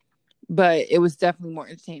 But it was definitely more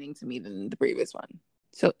entertaining to me than the previous one.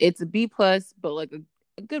 So it's a B+, but like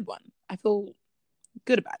a good one. I feel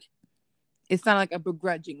good about it. It's not like a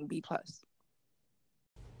begrudging B+.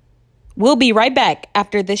 We'll be right back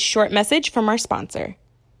after this short message from our sponsor.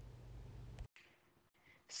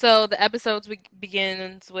 So the episode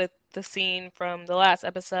begins with the scene from the last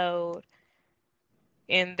episode,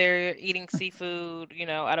 and they're eating seafood,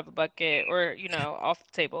 out of a bucket or, off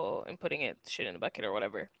the table and putting shit in a bucket or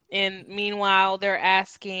whatever. And meanwhile, they're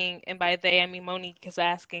asking, and by they, I mean Monique is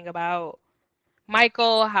asking about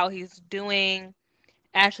Michael, how he's doing.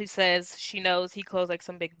 Ashley says she knows he closed like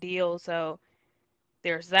some big deal, so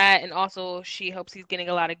there's that. And also she hopes he's getting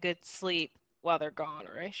a lot of good sleep while they're gone,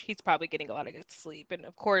 right? He's probably getting a lot of good sleep. And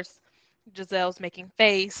of course, Gizelle's making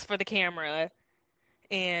face for the camera,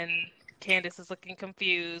 and Candace is looking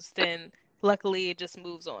confused, and luckily it just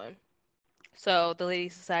moves on. So the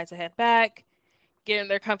ladies decide to head back, get in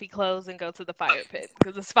their comfy clothes, and go to the fire pit,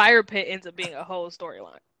 because this fire pit ends up being a whole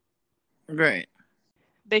storyline. Right.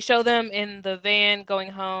 they show them in the van going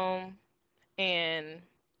home, and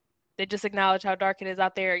they just acknowledge how dark it is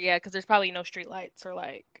out there. Yeah, because there's probably no street lights or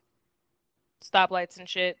like stoplights and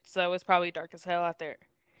shit, so it's probably dark as hell out there.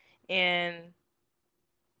 And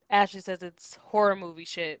Ashley says it's horror movie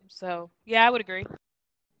shit. So yeah, I would agree.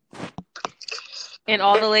 And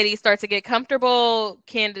all the ladies start to get comfortable.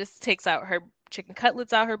 Candace takes out her chicken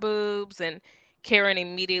cutlets out her boobs, and Karen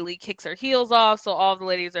immediately kicks her heels off. So all the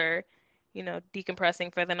ladies are,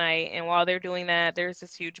 decompressing for the night. And while they're doing that, there's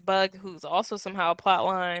this huge bug who's also somehow a plot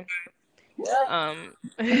line.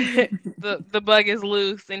 The bug is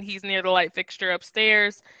loose, and he's near the light fixture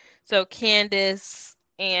upstairs. So Candace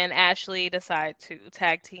and Ashley decide to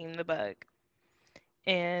tag team the bug.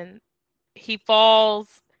 And he falls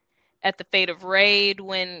at the fate of Raid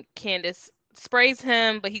when Candace sprays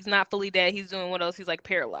him, but he's not fully dead. He's doing what else? He's like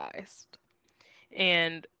paralyzed.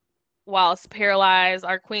 And whilst paralyzed,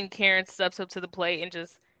 our Queen Karen steps up to the plate and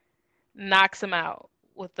just knocks him out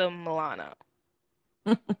with the Milano.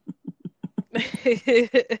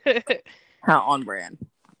 How on brand.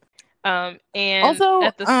 And also,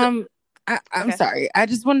 at the I'm okay. sorry. I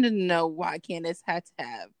just wanted to know why Candace had to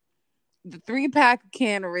have the 3-pack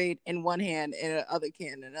can of Raid in one hand and the other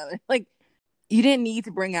can in another. Like, you didn't need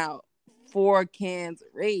to bring out 4 cans of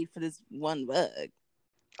Raid for this one bug.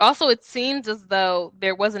 Also, it seems as though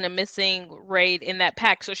there wasn't a missing Raid in that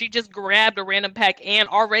pack, so she just grabbed a random pack and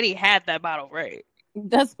already had that bottle of Raid.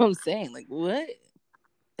 That's what I'm saying. Like, what?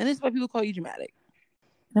 And this is why people call you dramatic.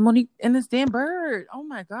 And Monique and this damn bird. Oh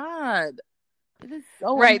my god. It is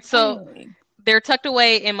so right. annoying. So they're tucked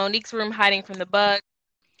away in Monique's room, hiding from the bug.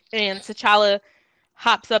 And T'Challa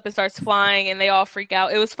hops up and starts flying, and they all freak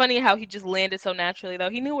out. It was funny how he just landed so naturally, though.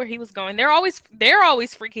 He knew where he was going. They're always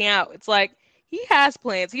freaking out. It's like he has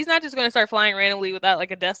plans. He's not just going to start flying randomly without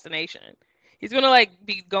like a destination. He's going to like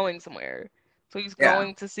be going somewhere. So he's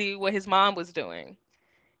going to see what his mom was doing.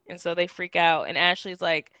 And so they freak out, and Ashley's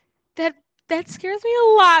like, that scares me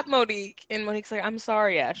a lot, Monique. And Monique's like, I'm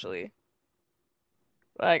sorry, Ashley.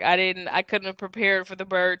 Like I couldn't have prepared for the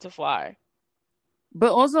bird to fly.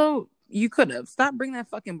 But also, you could have. Stop bringing that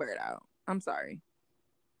fucking bird out. I'm sorry.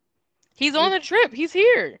 He's on the trip. He's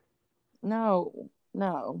here. No.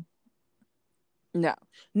 No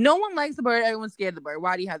one likes the bird. Everyone's scared of the bird.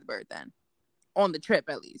 Why do you have the bird then? On the trip,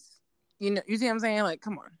 at least. You see what I'm saying? Like,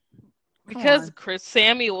 come on. Because Chris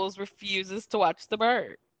Samuels refuses to watch the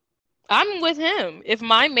bird. I'm with him. If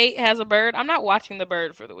my mate has a bird, I'm not watching the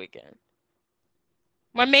bird for the weekend.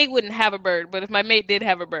 My mate wouldn't have a bird, but if my mate did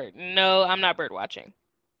have a bird, no, I'm not bird watching.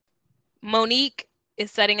 Monique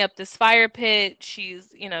is setting up this fire pit. She's,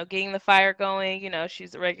 getting the fire going.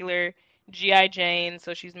 She's a regular G.I. Jane,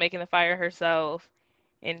 so she's making the fire herself,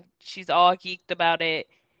 and she's all geeked about it.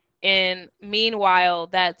 And meanwhile,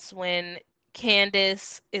 that's when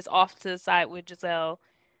Candace is off to the side with Giselle,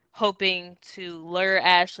 hoping to lure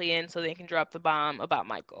Ashley in so they can drop the bomb about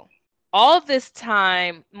Michael. All of this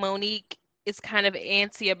time, Monique is kind of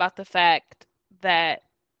antsy about the fact that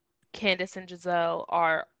Candace and Giselle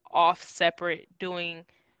are off separate, doing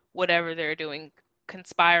whatever they're doing,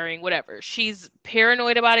 conspiring, whatever. She's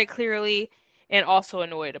paranoid about it, clearly, and also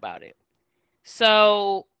annoyed about it.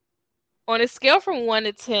 So, on a scale from 1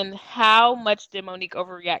 to 10, how much did Monique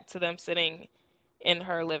overreact to them sitting in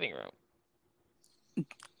her living room?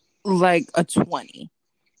 Like a 20.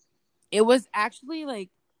 It was actually like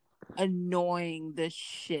annoying the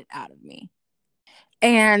shit out of me.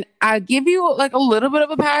 And I give you like a little bit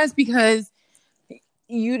of a pass because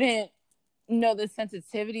you didn't know the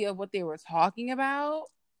sensitivity of what they were talking about.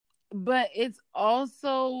 But it's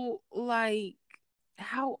also like,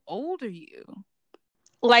 how old are you?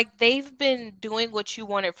 Like, they've been doing what you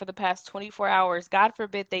wanted for the past 24 hours. God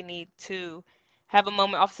forbid they need to have a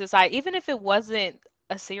moment off to the side. Even if it wasn't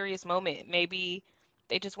a serious moment, maybe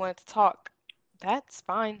they just wanted to talk. That's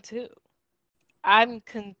fine too. I'm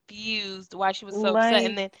confused why she was so upset.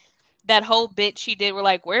 And then that whole bit she did were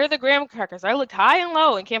like, where are the graham crackers? I looked high and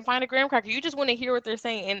low and can't find a graham cracker. You just want to hear what they're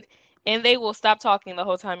saying, and they will stop talking the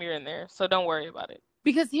whole time you're in there. So don't worry about it.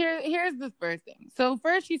 Because here's the first thing. So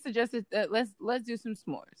first she suggested that let's do some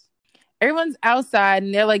s'mores. Everyone's outside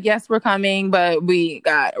and they're like, yes, we're coming, but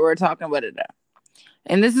we're talking about it.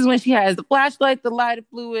 And this is when she has the flashlight, the lighter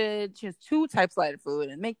fluid. She has 2 types of lighter fluid,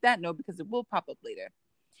 and make that note because it will pop up later.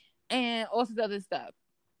 And also the other stuff.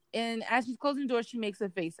 And as she's closing the door, she makes a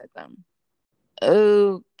face at them.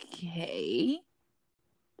 Okay.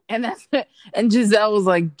 And and Giselle was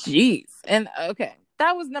like, geez. And okay,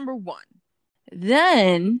 that was number 1.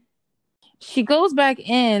 Then she goes back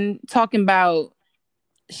in talking about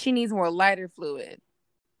she needs more lighter fluid.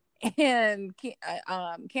 And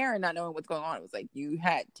Karen, not knowing what's going on, was like, you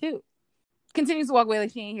had to. Continues to walk away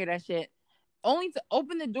like she ain't hear that shit. Only to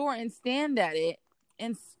open the door and stand at it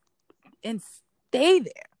and stay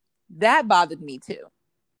there. That bothered me too.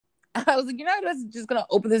 I was like, you're not just going to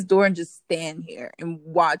open this door and just stand here and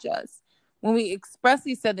watch us when we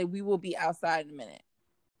expressly said that we will be outside in a minute.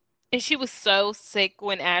 And she was so sick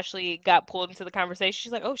when Ashley got pulled into the conversation.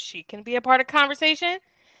 She's like, oh, she can be a part of conversation?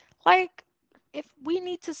 Like, if we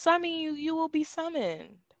need to summon you, you will be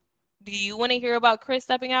summoned. Do you want to hear about Chris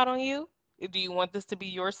stepping out on you? Do you want this to be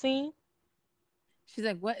your scene? She's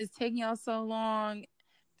like, what is taking y'all so long?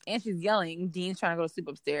 And she's yelling. Dean's trying to go to sleep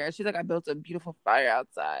upstairs. She's like, I built a beautiful fire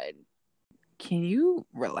outside. Can you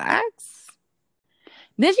relax?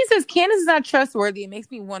 Then she says, Candace is not trustworthy. It makes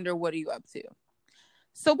me wonder, what are you up to?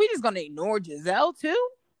 So we just going to ignore Gizelle too?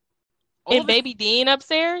 And baby Dean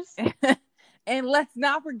upstairs? And let's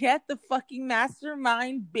not forget the fucking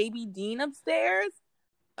mastermind baby Dean upstairs.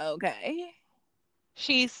 Okay.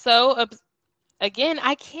 She's so... Again,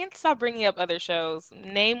 I can't stop bringing up other shows,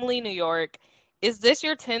 namely New York. Is this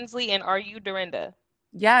your Tinsley and are you Dorinda?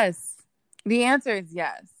 Yes. The answer is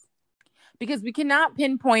yes. Because we cannot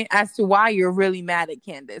pinpoint as to why you're really mad at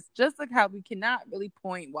Candace. Just like how we cannot really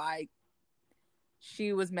point why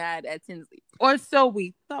she was mad at Tinsley. Or so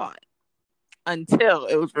we thought. Until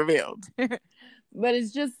it was revealed. But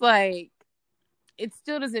it's just like, it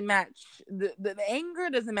still doesn't match. The anger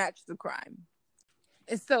doesn't match the crime.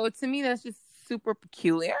 And so to me, that's just super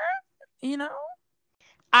peculiar, you know?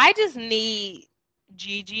 I just need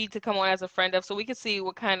Gigi to come on as a friend of so we can see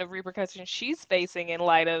what kind of repercussions she's facing in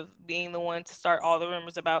light of being the one to start all the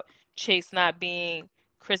rumors about Chase not being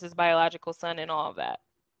Chris's biological son and all of that.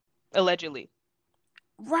 Allegedly.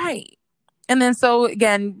 Right. And then so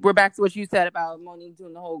again, we're back to what you said about Monique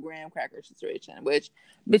doing the whole graham cracker situation, which,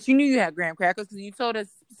 bitch, you knew you had graham crackers because you told us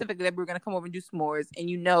specifically that we were going to come over and do s'mores, and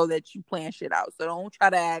you know that you plan shit out. So don't try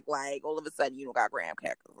to act like all of a sudden you don't got graham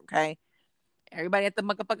crackers, okay? Everybody at the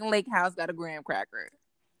motherfucking lake house got a graham cracker.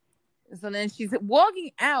 So then she's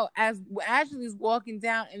walking out as Ashley's walking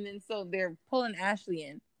down, and then so they're pulling Ashley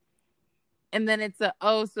in. And then it's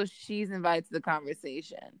so she's invited to the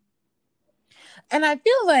conversation. And I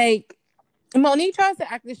feel like Monique tries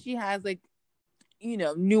to act as she has, like, you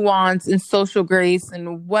know, nuance and social grace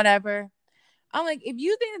and whatever. I'm like, if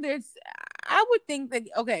you think I would think that,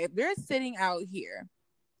 okay, if they're sitting out here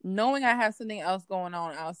knowing I have something else going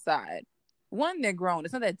on outside, one, they're grown.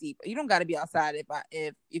 It's not that deep. You don't got to be outside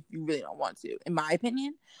if you really don't want to, in my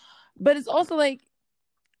opinion. But it's also like,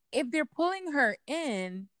 if they're pulling her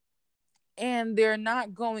in and they're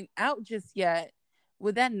not going out just yet,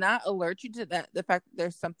 would that not alert you to the fact that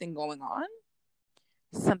there's something going on?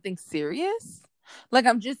 Something serious? Like,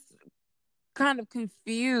 I'm just kind of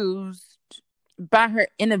confused by her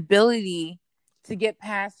inability to get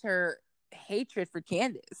past her hatred for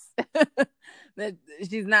Candace. That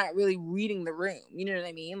she's not really reading the room. You know what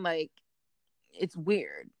I mean? Like, it's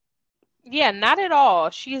weird. Yeah, not at all.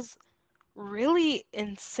 She's really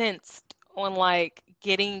incensed on, like,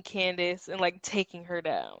 getting Candace and, like, taking her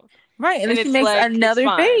down. Right, and then she makes like, another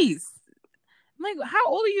face. I'm like, how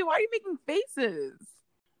old are you? Why are you making faces?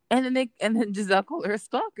 And then Gizelle called her a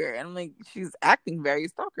stalker. And I'm like, she's acting very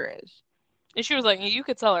stalkerish. And she was like, you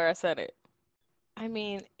could tell her I said it. I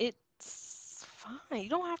mean, it's fine. You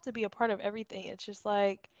don't have to be a part of everything. It's just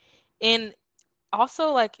like, and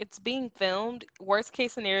also, like, it's being filmed. Worst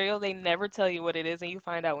case scenario, they never tell you what it is and you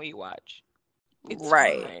find out when you watch. It's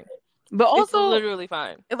right. Fine. But also, it's literally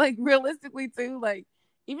fine. Like, realistically, too, like,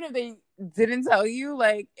 even if they didn't tell you,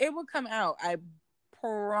 like, it would come out. I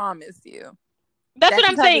promise you. That's what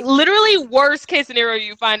I'm saying. Literally, worst case scenario,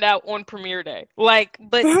 you find out on premiere day. Like,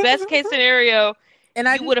 but best case scenario, and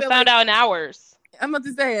you would have found out in hours. I'm about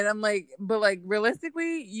to say it. I'm like, but like,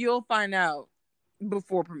 realistically, you'll find out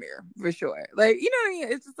before premiere for sure. Like, you know what I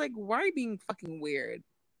mean? It's just like, why are you being fucking weird?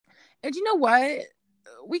 And you know what?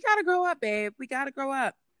 We gotta grow up, babe. We gotta grow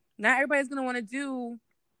up. Not everybody's gonna want to do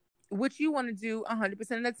what you want to do 100%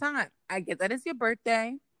 of the time. I get that it's your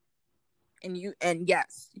birthday, and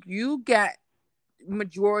yes, you get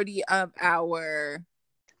majority of our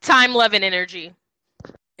time, love, and energy.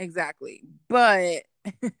 Exactly. But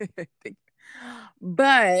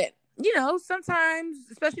you know, sometimes,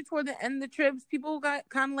 especially toward the end of the trips, people got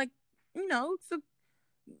kind of like, you know, to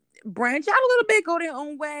branch out a little bit, go their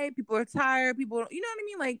own way. People are tired. People, you know what I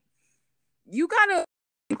mean? Like, you gotta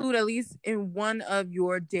include at least in one of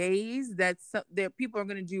your days that people are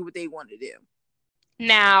gonna do what they want to do.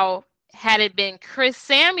 Now, had it been Chris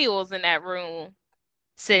Samuels in that room,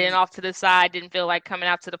 sitting off to the side, didn't feel like coming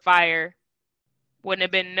out to the fire, wouldn't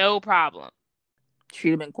have been no problem.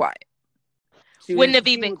 she'd have been quiet. Wouldn't have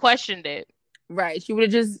even questioned it. Right. She would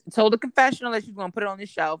have just told the confessional that she's going to put it on the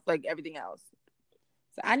shelf like everything else.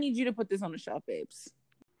 So I need you to put this on the shelf, babes.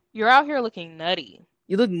 You're out here looking nutty.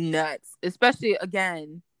 You look nuts. Especially,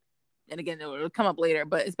 again, and again, it'll come up later,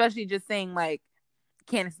 but especially just saying, like,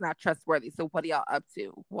 Candace is not trustworthy, so what are y'all up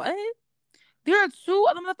to? What? There are two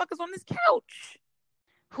other motherfuckers on this couch.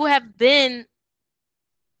 Who have been,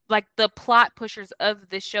 like, the plot pushers of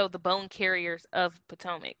this show, the bone carriers of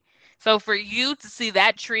Potomac. So for you to see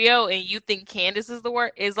that trio and you think Candace is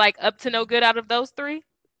is like up to no good out of those three?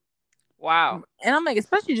 Wow. And I'm like,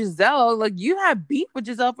 especially Gizelle, like you have beef with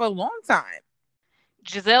Gizelle for a long time.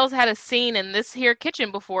 Gizelle's had a scene in this here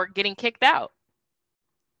kitchen before getting kicked out.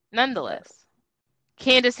 Nonetheless,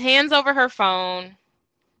 Candace hands over her phone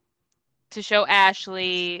to show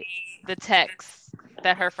Ashley the text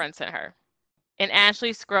that her friend sent her. And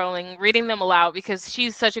Ashley's scrolling, reading them aloud because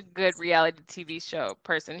she's such a good reality TV show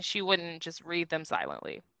person. She wouldn't just read them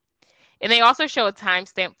silently. And they also show a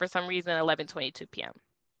timestamp for some reason, 11:22 p.m.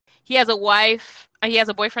 He has a wife. He has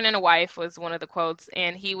a boyfriend and a wife was one of the quotes.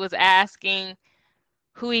 And he was asking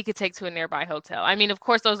who he could take to a nearby hotel. I mean, of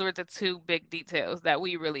course, those were the two big details that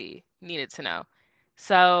we really needed to know.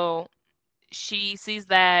 So she sees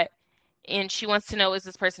that and she wants to know, is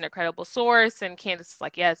this person a credible source? And Candace is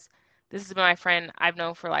like, yes. This has been my friend I've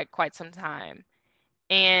known for like quite some time.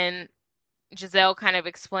 And Gizelle kind of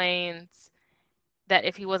explains that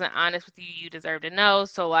if he wasn't honest with you, you deserve to know.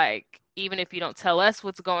 So like, even if you don't tell us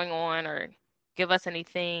what's going on or give us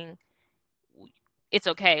anything, it's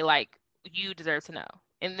okay. Like, you deserve to know.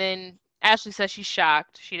 And then Ashley says she's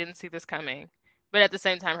shocked. She didn't see this coming. But at the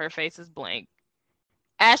same time, her face is blank.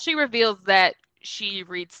 Ashley reveals that she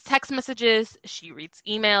reads text messages, she reads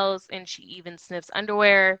emails, and she even sniffs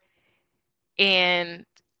underwear. And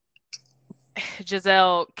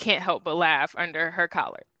Gizelle can't help but laugh under her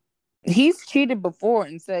collar. He's cheated before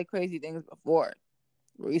and said crazy things before.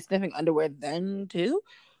 Were you sniffing underwear then too?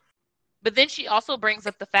 But then she also brings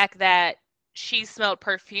up the fact that she smelled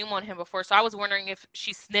perfume on him before. So I was wondering if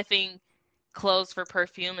she's sniffing clothes for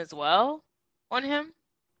perfume as well on him.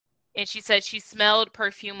 And she said she smelled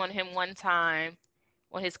perfume on him one time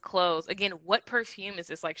on his clothes. Again, what perfume is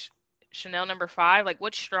this? Like Chanel No. 5? Like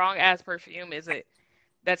what strong ass perfume is it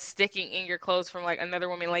that's sticking in your clothes from like another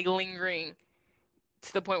woman, like lingering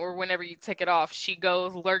to the point where whenever you take it off, she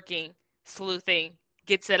goes lurking, sleuthing,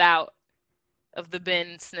 gets it out of the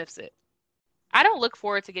bin, sniffs it. I don't look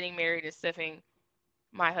forward to getting married and sniffing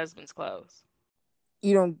my husband's clothes.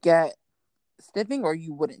 You don't get sniffing, or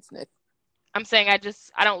you wouldn't sniff? I'm saying I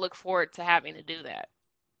don't look forward to having to do that.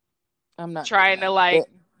 I'm not trying to like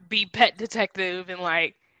be pet detective and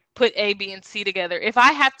like put A, B, and C together. If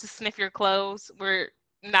I have to sniff your clothes, we're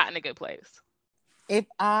not in a good place. That's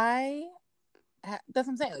what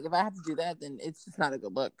I'm saying. Like if I have to do that, then it's just not a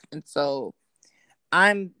good look. And so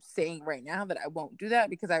I'm saying right now that I won't do that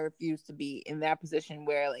because I refuse to be in that position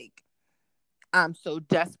where like I'm so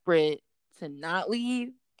desperate to not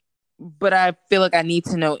leave, but I feel like I need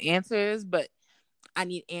to know answers, but I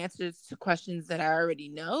need answers to questions that I already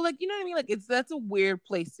know. Like, you know what I mean? Like that's a weird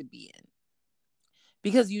place to be in.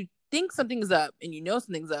 Because you think something's up and you know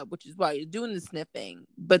something's up, which is why you're doing the sniffing,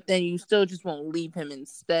 but then you still just won't leave him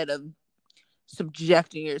instead of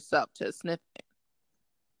subjecting yourself to sniffing.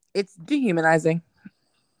 It's dehumanizing.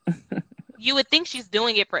 You would think she's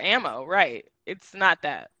doing it for ammo, right? It's not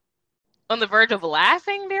that. On the verge of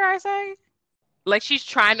laughing, dare I say? Like she's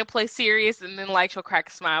trying to play serious and then like she'll crack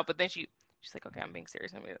a smile, but then she's like, okay, I'm being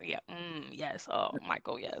serious. I'm like, yeah, yes. Oh,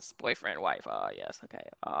 Michael, yes. Boyfriend, wife. Oh, yes. Okay.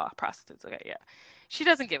 Oh, prostitutes. Okay, yeah. She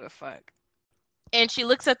doesn't give a fuck. And she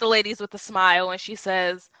looks at the ladies with a smile and she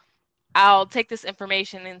says, I'll take this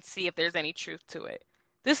information and see if there's any truth to it.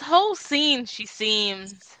 This whole scene, she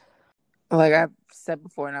seems... Like I've said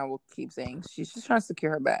before and I will keep saying, she's just trying to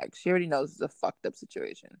secure her bag. She already knows it's a fucked up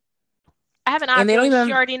situation. I have an odd feeling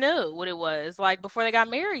she already knew what it was, like before they got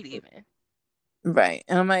married even. Right.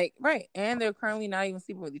 And I'm like, right. And they're currently not even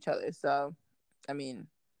sleeping with each other. So, I mean,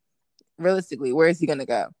 realistically, where is he going to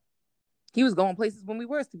go? He was going places when we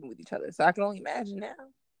were sleeping with each other. So I can only imagine now.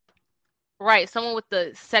 Right. Someone with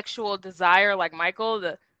the sexual desire like Michael,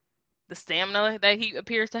 the stamina that he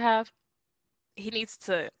appears to have, he needs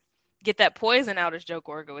to get that poison out, as Joe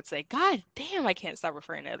Gorga would say. God damn, I can't stop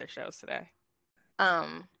referring to other shows today.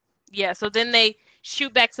 Yeah, so then they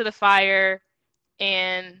shoot back to the fire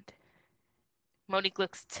and Monique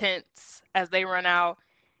looks tense as they run out.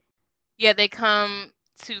 Yeah, they come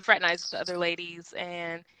to fraternize with the other ladies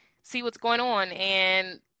and see what's going on.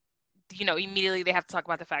 And, you know, immediately they have to talk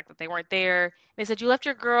about the fact that they weren't there. They said, you left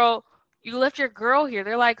your girl You left your girl here.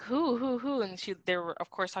 They're like, who? And they were, of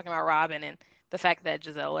course, talking about Robin and the fact that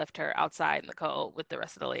Giselle left her outside in the cold with the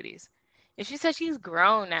rest of the ladies. And she said she's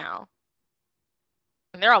grown now.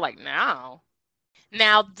 And they're all like, now?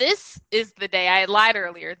 Now, this is the day, I lied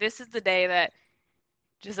earlier. This is the day that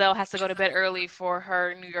Giselle has to go to bed early for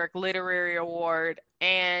her New York Literary Award.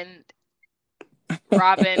 And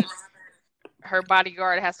Robin, her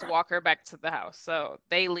bodyguard, has to walk her back to the house. So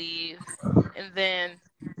they leave. And then,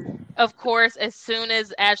 of course, as soon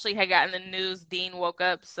as Ashley had gotten the news, Dean woke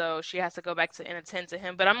up, so she has to go back and attend to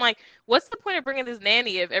him. But I'm like, what's the point of bringing this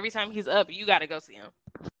nanny if every time he's up, you got to go see him?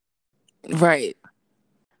 Right.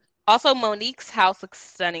 Also, Monique's house looks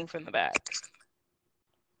stunning from the back.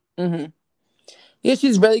 Mm-hmm. Yeah,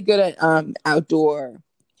 she's really good at outdoor.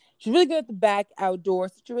 She's really good at the back outdoor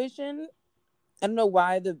situation. I don't know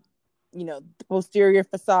why the posterior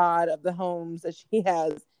facade of the homes that she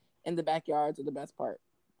has in the backyards are the best part.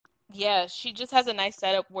 Yeah, she just has a nice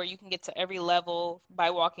setup where you can get to every level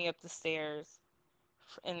by walking up the stairs.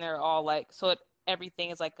 And they're all like, so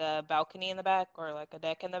everything is like a balcony in the back or like a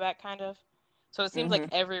deck in the back, kind of. So it seems like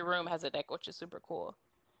every room has a deck, which is super cool.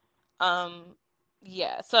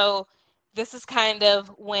 Yeah, so this is kind of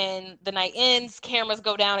when the night ends, cameras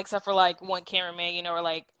go down except for like one cameraman, or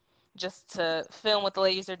like just to film what the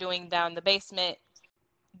ladies are doing down in the basement.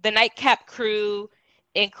 The nightcap crew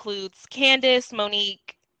includes Candace,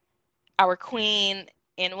 Monique, our queen,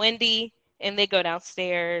 and Wendy, and they go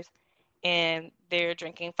downstairs and they're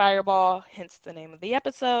drinking Fireball, hence the name of the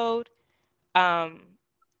episode.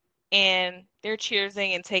 And they're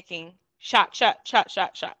cheersing and taking shot.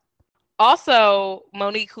 Also,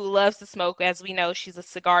 Monique, who loves to smoke, as we know, she's a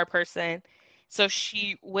cigar person. So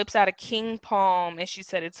she whips out a King Palm and she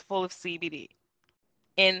said it's full of CBD.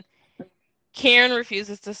 And Karen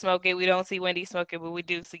refuses to smoke it. We don't see Wendy smoke it, but we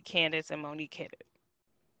do see Candace and Monique hit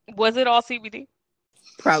it. Was it all CBD?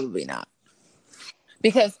 Probably not.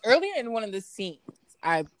 Because earlier in one of the scenes,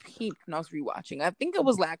 I peeped when I was rewatching. I think it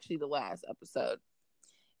was actually the last episode.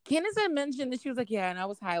 Candace had mentioned that she was like, yeah, and I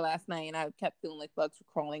was high last night and I kept feeling like bugs were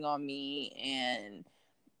crawling on me and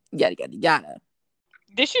yada, yada, yada.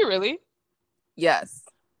 Did she really? Yes.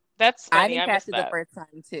 That's funny. I didn't catch it the first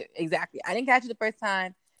time, too. Exactly. I didn't catch it the first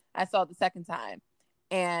time. I saw it the second time.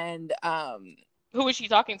 And who was she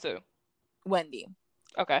talking to? Wendy.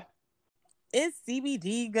 Okay. Is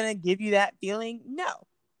CBD going to give you that feeling? No.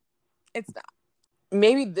 It's not.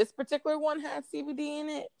 Maybe this particular one has CBD in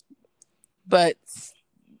it, but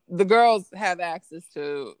the girls have access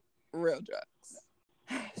to real drugs.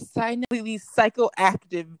 Silently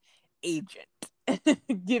psychoactive agent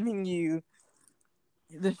giving you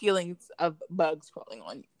the feelings of bugs crawling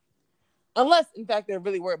on you. Unless, in fact, there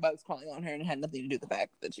really were bugs crawling on her and it had nothing to do with the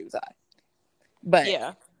fact that she was high. But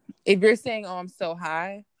yeah, if you're saying, oh, I'm so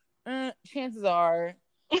high, chances are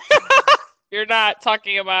you're not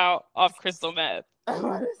talking about off crystal meth. I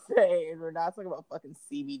want to say, we're not talking about fucking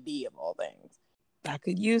CBD of all things. I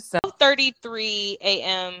could use some. 12:33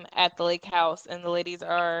 a.m. at the lake house, and the ladies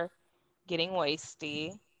are getting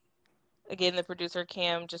wasty. Again, the producer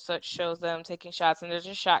Cam just shows them taking shots, and there's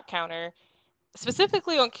a shot counter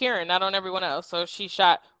specifically on Karen, not on everyone else. So she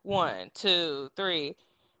shot 1, 2, 3,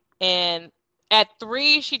 and at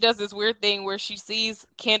 3, she does this weird thing where she sees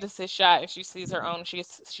Candace's shot and she sees her own. She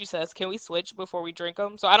says, "Can we switch before we drink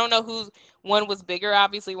them?" So I don't know whose one was bigger.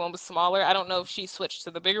 Obviously, one was smaller. I don't know if she switched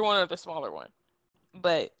to the bigger one or the smaller one.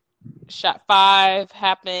 But shot 5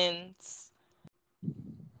 happens.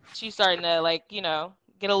 She's starting to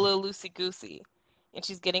get a little loosey goosey, and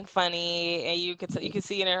she's getting funny, and you can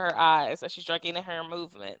see it in her eyes that she's drinking in her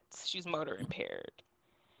movements. She's motor impaired.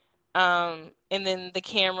 And then the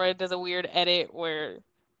camera does a weird edit where,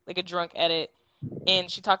 like a drunk edit, and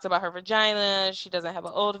she talks about her vagina. She doesn't have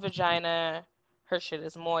an old vagina. Her shit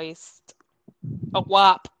is moist. A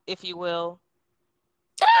wop, if you will.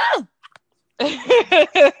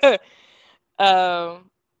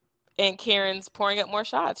 And Karen's pouring up more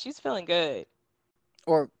shots. She's feeling good.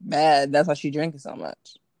 Or bad. That's why she's drinking so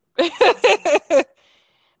much.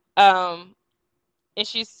 And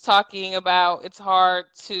she's talking about it's hard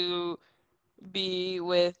to be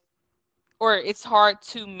with, or it's hard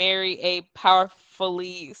to marry a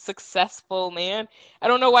powerfully successful man. I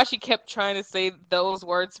don't know why she kept trying to say those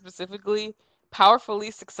words specifically.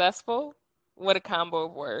 Powerfully successful? What a combo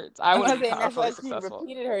of words. I would be powerfully successful.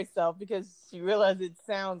 She repeated herself because she realized it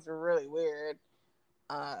sounds really weird.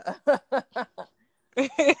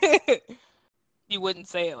 You wouldn't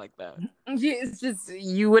say it like that. It's just,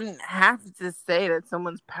 you wouldn't have to say that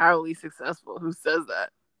someone's powerfully successful. Who says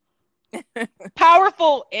that?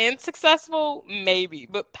 Powerful and successful, maybe,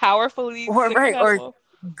 but powerfully successful. Right,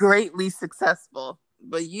 greatly successful,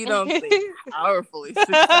 but you don't say powerfully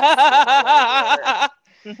successful.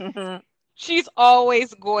 She's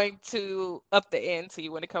always going to up the ante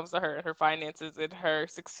when it comes to her and her finances and her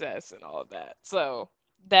success and all of that. So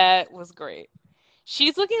that was great.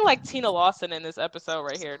 She's looking like Tina Lawson in this episode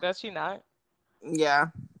right here, does she not? Yeah.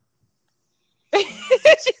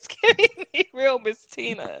 She's giving me real Miss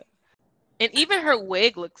Tina. And even her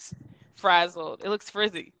wig looks frazzled. It looks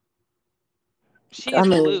frizzy. She's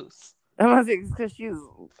loose. I don't think it's because she's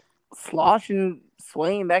sloshing,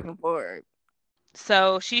 swaying back and forth.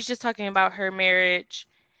 So she's just talking about her marriage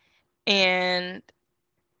and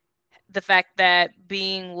the fact that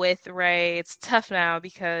being with Ray, it's tough now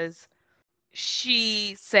because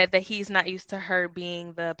she said that he's not used to her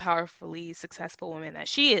being the powerfully successful woman that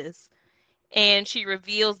she is. And she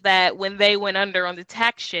reveals that when they went under on the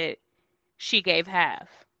tax shit, she gave half.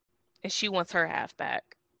 And she wants her half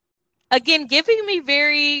back. Again, giving me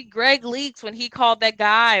very Greg Leakes when he called that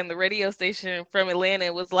guy on the radio station from Atlanta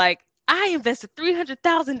and was like, I invested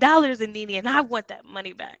 $300,000 in Nene and I want that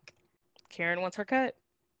money back. Karen wants her cut.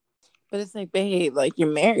 But it's like, babe, like,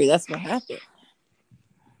 you're married. That's what happened.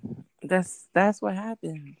 That's what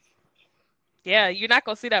happened. Yeah, you're not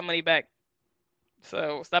going to see that money back.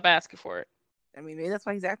 So stop asking for it. I mean, maybe that's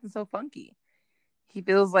why he's acting so funky. He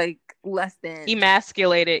feels like less than...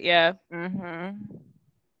 Emasculated, yeah. Mm-hmm.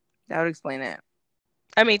 That would explain it.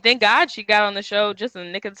 I mean, thank God she got on the show just in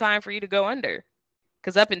the nick of time for you to go under.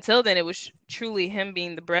 Because up until then, it was truly him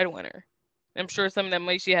being the breadwinner. I'm sure some of that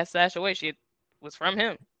money she had stashed away, was from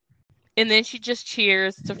him. And then she just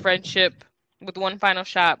cheers to friendship with one final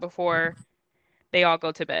shot before they all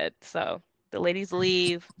go to bed. So the ladies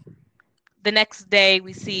leave. The next day,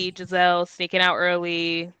 we see Giselle sneaking out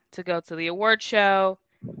early to go to the award show.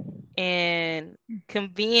 And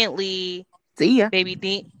conveniently, see ya. Baby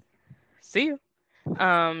Dean. See you.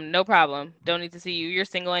 No problem. Don't need to see you. You're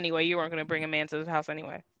single anyway. You weren't going to bring a man to the house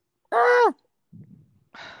anyway. Ah.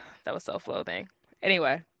 That was self-loathing.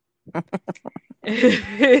 Anyway.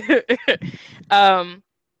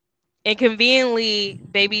 And conveniently,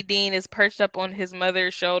 Baby Dean is perched up on his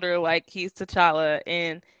mother's shoulder like he's T'Challa,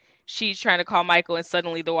 and she's trying to call Michael, and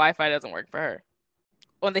suddenly the Wi-Fi doesn't work for her.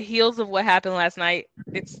 On the heels of what happened last night,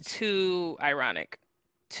 it's too ironic,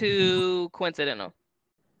 too coincidental.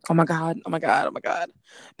 Oh my God. Oh my God. Oh my God.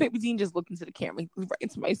 Baby Dean just looked into the camera right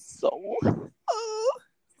into my soul. Oh.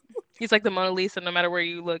 He's like the Mona Lisa. No matter where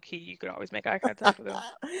you look, you can always make eye contact with him.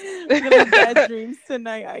 I'm gonna have bad dreams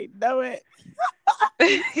tonight. I know it.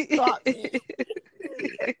 Stop me.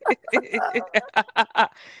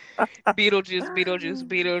 Beetlejuice, Beetlejuice,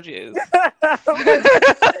 Beetlejuice.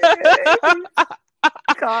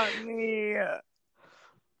 Caught me.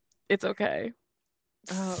 It's okay.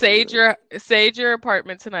 Oh, Sage your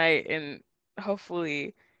apartment tonight, and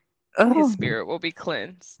hopefully his spirit will be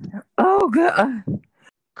cleansed. Oh God.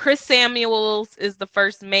 Chris Samuels is the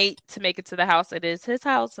first mate to make it to the house. It is his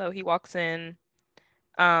house, so he walks in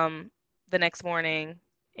the next morning,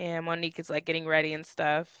 and Monique is like getting ready and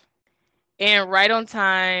stuff. And right on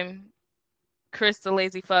time, Chris, the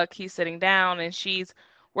lazy fuck, he's sitting down, and she's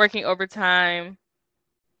working overtime.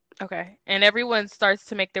 Okay. And everyone starts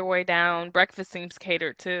to make their way down. Breakfast seems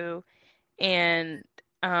catered to. And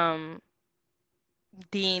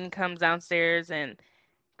Dean comes downstairs, and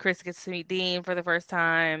Chris gets to meet Dean for the first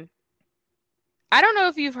time. I don't know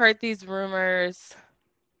if you've heard these rumors.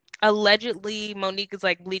 Allegedly, Monique is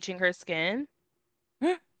like bleaching her skin.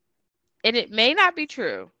 And it may not be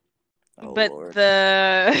true. Oh, but Lord.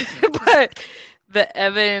 but the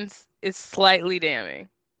evidence is slightly damning.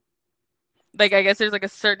 Like, I guess there's like a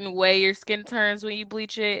certain way your skin turns when you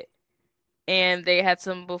bleach it. And they had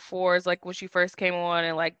some befores, like when she first came on,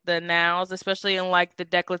 and like the nows, especially in like the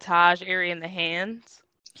décolletage area in the hands.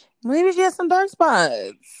 Maybe she has some dark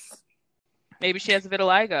spots. Maybe she has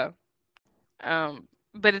vitiligo.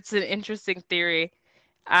 But it's an interesting theory.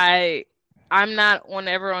 I'm not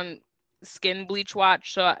ever on skin bleach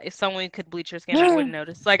watch, so if someone could bleach her skin, I wouldn't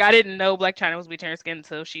notice. Like, I didn't know Blac Chyna was bleaching her skin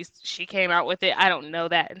until she came out with it. I don't know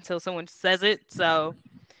that until someone says it, so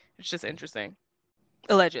it's just interesting.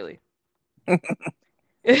 Allegedly.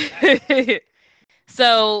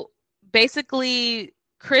 So basically,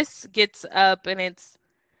 Chris gets up, and it's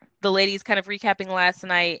the ladies kind of recapping last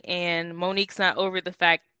night, and Monique's not over the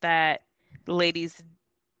fact that the ladies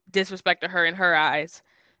disrespected her in her eyes.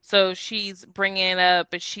 So she's bringing it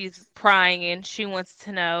up, and she's prying, and she wants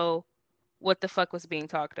to know what the fuck was being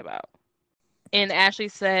talked about. And Ashley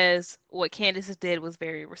says what Candace did was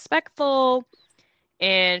very respectful,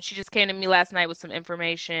 and she just came to me last night with some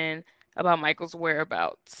information about Michael's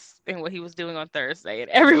whereabouts and what he was doing on Thursday,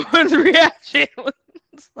 and everyone's reaction was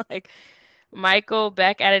It's like Michael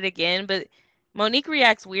back at it again, but Monique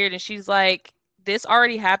reacts weird and she's like, this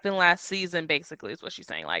already happened last season, basically, is what she's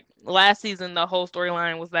saying. Like, last season, the whole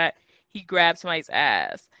storyline was that he grabbed somebody's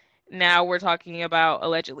ass. Now we're talking about,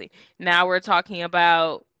 allegedly, now we're talking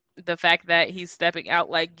about the fact that he's stepping out,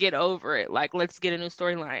 like, get over it. Like, let's get a new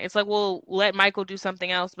storyline. It's like, well, let Michael do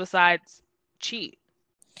something else besides cheat.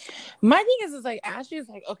 My thing is like, Ashley is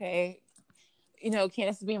like, okay,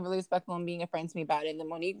 Candace is being really respectful and being a friend to me about it. And then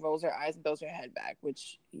Monique rolls her eyes and throws her head back,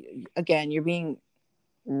 which, again, you're being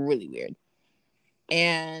really weird.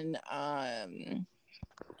 And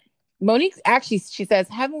Monique actually, she says,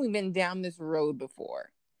 haven't we been down this road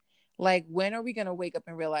before? Like, when are we going to wake up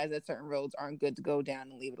and realize that certain roads aren't good to go down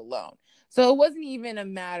and leave it alone? So it wasn't even a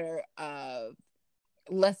matter of,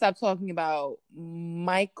 let's stop talking about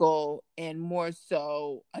Michael and more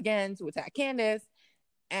so, again, to attack Candace,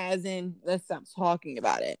 as in, let's stop talking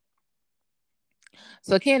about it.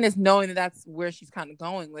 So Candace, knowing that that's where she's kind of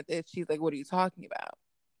going with it, she's like, what are you talking about?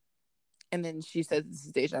 And then she says, this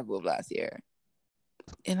is deja vu of last year.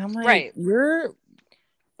 And I'm like, Right. You're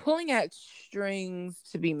pulling at strings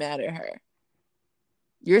to be mad at her.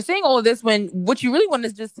 You're saying all of this when what you really want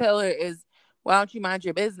to just tell her is, why don't you mind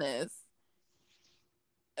your business?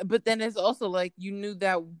 But then it's also like, you knew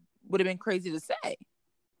that would have been crazy to say.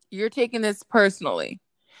 You're taking this personally.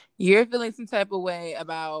 You're feeling some type of way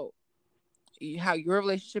about how your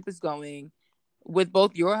relationship is going with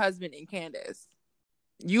both your husband and Candace.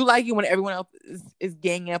 You like it when everyone else is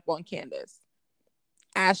ganging up on Candace.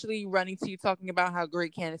 Ashley running to you talking about how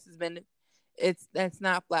great Candace has been. That's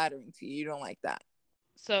not flattering to you. You don't like that.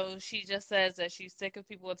 So she just says that she's sick of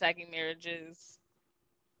people attacking marriages.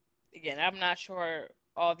 Again, I'm not sure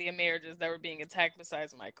all the marriages that were being attacked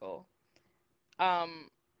besides Michael. And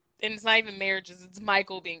it's not even marriages, it's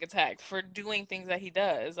Michael being attacked for doing things that he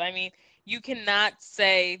does. I mean, you cannot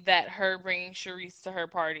say that her bringing Charisse to her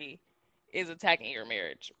party is attacking your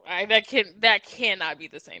marriage. That cannot be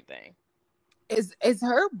the same thing. Is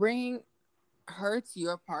her bringing her to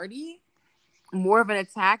your party more of an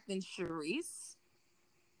attack than Charisse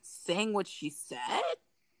saying what she said?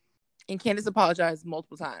 And Candace apologized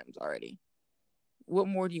multiple times already. What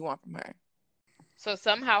more do you want from her? So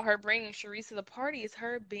somehow her bringing Charisse to the party is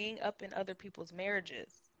her being up in other people's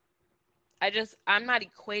marriages. I'm not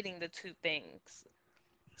equating the two things.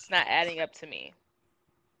 It's not adding up to me.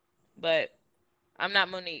 But I'm not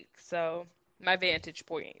Monique, so my vantage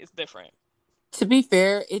point is different. To be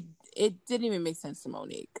fair, it didn't even make sense to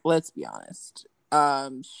Monique. Let's be honest.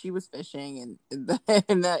 She was fishing, and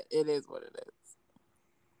that it is what it is,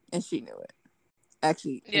 and she knew it.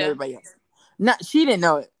 Actually, and Yeah. everybody else. Not she didn't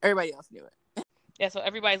know it. Everybody else knew it. Yeah, so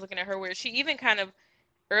everybody's looking at her weird. She even kind of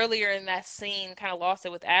earlier in that scene kind of lost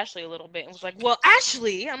it with Ashley a little bit and was like, "Well,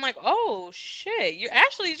 Ashley," I'm like, "Oh shit,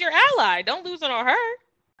 Ashley's your ally. Don't lose it on her."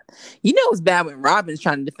 You know it's bad when Robin's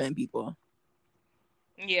trying to defend people.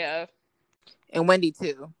 Yeah. And Wendy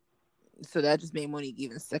too. So that just made Monique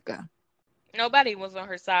even sicker. Nobody was on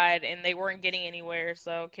her side and they weren't getting anywhere,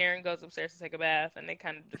 so Karen goes upstairs to take a bath and they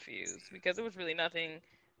kind of diffuse because there was really nothing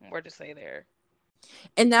more to say there.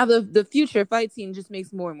 And now the future fight scene just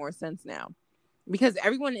makes more and more sense now. Because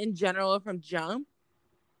everyone in general from Jump,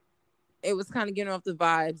 it was kind of giving off the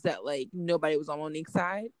vibes that like nobody was on Monique's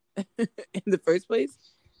side in the first place.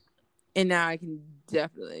 And now I can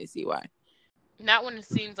definitely see why. Not when it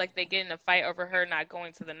seems like they get in a fight over her not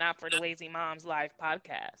going to the Not for the Lazy Moms live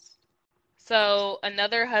podcast. So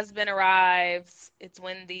another husband arrives. It's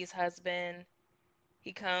Wendy's husband.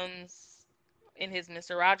 He comes in his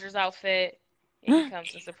Mr. Rogers outfit, and he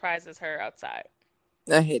comes and surprises her outside.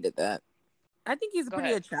 I hated that. I think he's Go pretty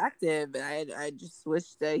ahead. attractive, and I just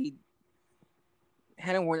wish that he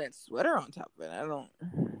hadn't worn that sweater on top of it. I don't.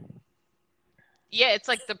 Yeah, it's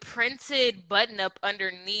like the printed button up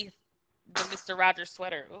underneath the Mr. Rogers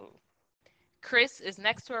sweater. Ooh. Chris is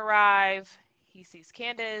next to arrive. He sees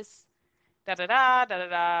Candace. Da da da da da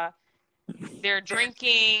da. They're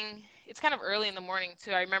drinking. It's kind of early in the morning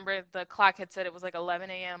too. I remember the clock had said it was like 11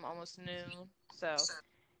 a.m., almost noon. So,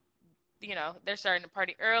 they're starting to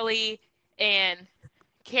party early, and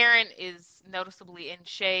Karen is noticeably in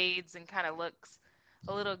shades and kind of looks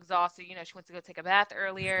a little exhausted. She went to go take a bath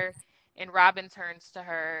earlier, and Robin turns to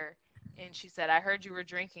her and she said, "I heard you were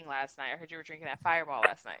drinking last night. I heard you were drinking that Fireball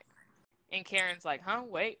last night." And Karen's like, "Huh?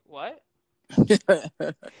 Wait, what?"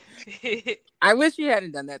 I wish she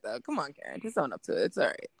hadn't done that though. Come on, Karen, just own up to it. It's all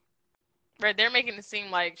right. Right, they're making it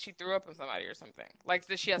seem like she threw up on somebody or something. Like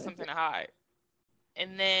that she has something to hide.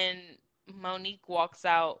 And then Monique walks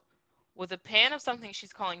out with a pan of something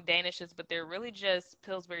she's calling Danishes, but they're really just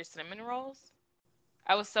Pillsbury cinnamon rolls.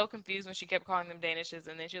 I was so confused when she kept calling them Danishes,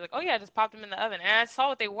 and then she was like, "Oh yeah, I just popped them in the oven," and I saw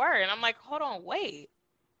what they were, and I'm like, "Hold on, wait,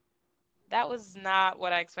 that was not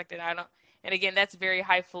what I expected." I don't. And again, that's very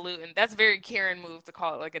highfalutin. That's very Karen move to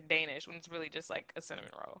call it like a Danish when it's really just like a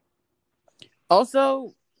cinnamon roll.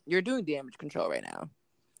 Also, you're doing damage control right now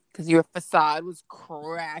because your facade was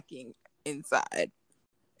cracking inside,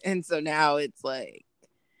 and so now it's like,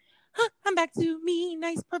 I'm back to me,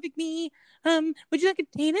 nice, perfect me. Would you like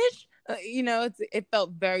a Danish? It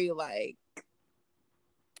felt very like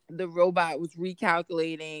the robot was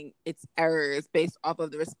recalculating its errors based off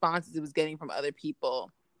of the responses it was getting from other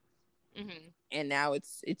people, and now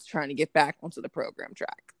it's trying to get back onto the program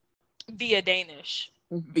track via Danish.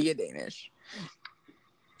 Via Danish.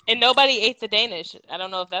 And nobody ate the Danish. I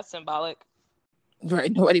don't know if that's symbolic.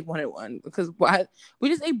 Right, nobody wanted one because why? We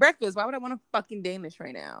just ate breakfast. Why would I want a fucking Danish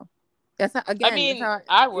right now? That's not, again. I mean, that's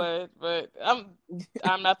I would, but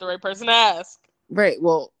I'm not the right person to ask. Right.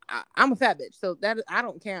 Well, I'm a fat bitch, so that I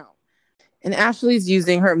don't count. And Ashley's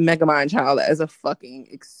using her Megamind child as a fucking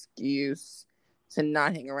excuse to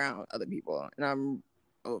not hang around with other people, and I'm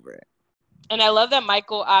over it. And I love that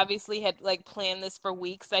Michael obviously had like planned this for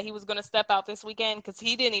weeks that he was going to step out this weekend because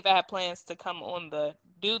he didn't even have plans to come on the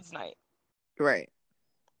dudes' night. Right.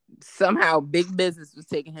 Somehow big business was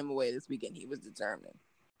taking him away this weekend. He was determined.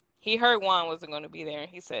 He heard Juan wasn't going to be there.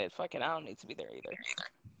 He said, "Fuck it, I don't need to be there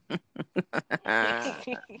either."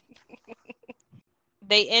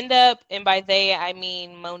 They end up, and by they I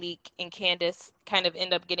mean Monique and Candace, kind of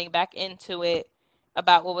end up getting back into it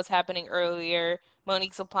about what was happening earlier.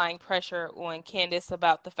 Monique's applying pressure on Candace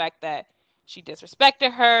about the fact that she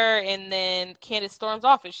disrespected her, and then Candace storms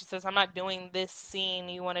off and she says, "I'm not doing this scene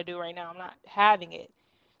you want to do right now. I'm not having it."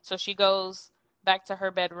 So she goes back to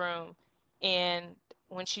her bedroom, and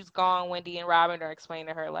when she's gone, Wendy and Robin are explaining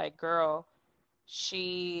to her, like, "Girl,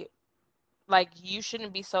 she, like, you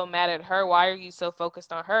shouldn't be so mad at her. Why are you so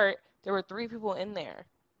focused on her? There were 3 people in there."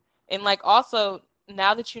 And, like, also,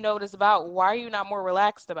 now that you know what it's about, why are you not more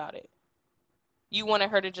relaxed about it? You wanted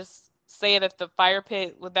her to just say it at the fire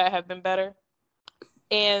pit. Would that have been better?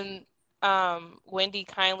 And Wendy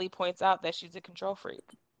kindly points out that she's a control freak.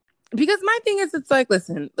 Because my thing is, it's like,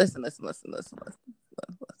 listen.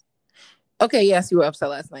 Okay, yes, you were upset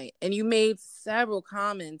last night, and you made several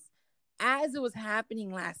comments as it was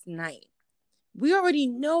happening last night. We already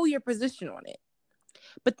know your position on it.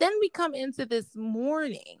 But then we come into this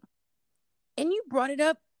morning, and you brought it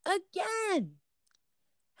up again.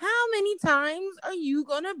 How many times are you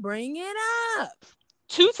going to bring it up?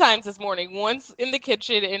 2 times this morning. Once in the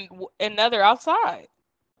kitchen and another outside.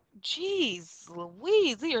 Jeez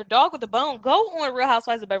Louise, your dog with a bone. Go on Real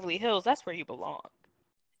Housewives of Beverly Hills. That's where you belong.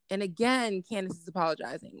 And again, Candace is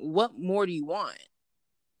apologizing. What more do you want?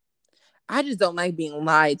 I just don't like being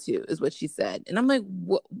lied to, is what she said. And I'm like,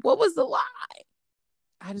 what was the lie?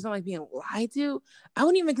 I just don't like being lied to. I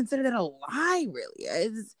wouldn't even consider that a lie, really.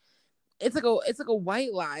 It's like a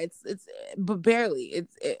white lie. But barely.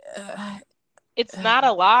 It's not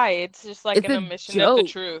a lie. It's just like an omission of the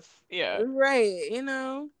truth. Yeah.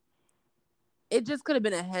 Right. It just could have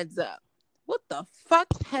been a heads up. What the fuck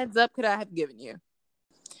heads up could I have given you?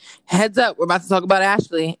 Heads up, we're about to talk about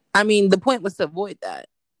Ashley. I mean, the point was to avoid that.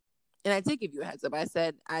 And I did give you a heads up. I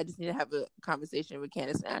said, I just need to have a conversation with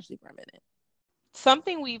Candace and Ashley for a minute.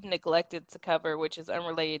 Something we've neglected to cover, which is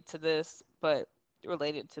unrelated to this, but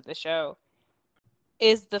related to the show,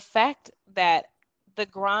 is the fact that the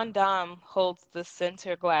Grande Dame holds the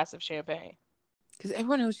center glass of champagne. Because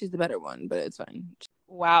everyone knows she's the better one, but it's fine.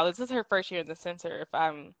 Wow, this is her first year in the center, if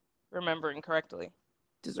I'm remembering correctly.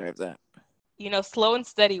 Deserves that. Slow and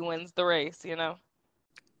steady wins the race,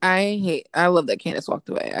 I love that Candace walked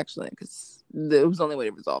away, actually, because it was the only way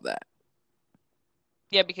to resolve that.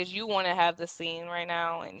 Yeah, because you want to have the scene right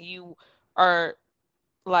now, and you are,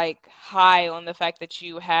 like, high on the fact that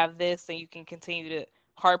you have this, and you can continue to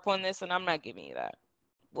harp on this, and I'm not giving you that.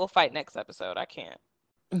 We'll fight next episode. I can't.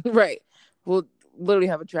 Right. We'll literally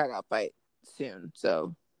have a drag out fight soon.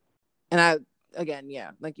 So, and again,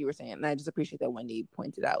 yeah, like you were saying, and I just appreciate that Wendy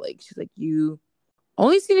pointed out, like, she's like, you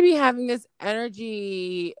only seem to be having this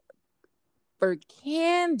energy for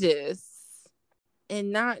Candace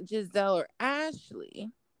and not Giselle or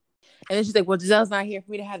Ashley. And then she's like, well, Giselle's not here for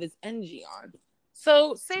me to have this energy on.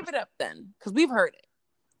 So save it up then, because we've heard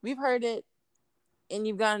it, and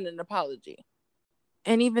you've gotten an apology.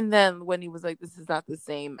 And even then, when he was like, this is not the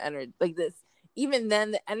same energy, like this, even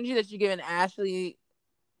then, the energy that you're giving Ashley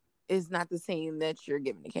is not the same that you're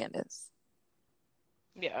giving to Candace.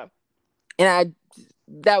 Yeah. And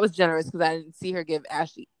that was generous because I didn't see her give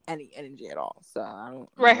Ashley any energy at all. So I don't.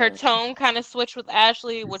 Right, her tone kind of switched with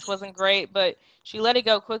Ashley, which wasn't great, but she let it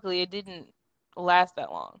go quickly. It didn't last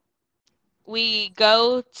that long. We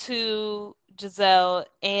go to Giselle,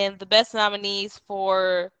 and the best nominees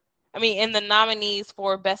for, and the nominees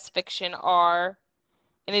for Best Fiction are,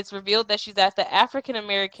 and it's revealed that she's at the African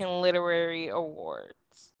American Literary Awards.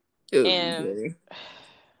 And Okay.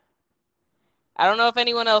 I don't know if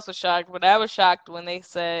anyone else was shocked, but I was shocked when they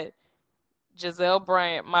said Giselle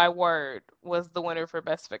Bryant, My Word, was the winner for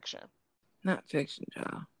Best Fiction. Not fiction,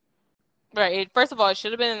 y'all. Right. First of all, it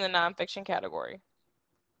should have been in the nonfiction category.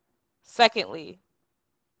 Secondly,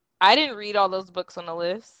 I didn't read all those books on the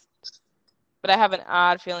list, but I have an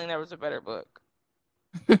odd feeling there was a better book.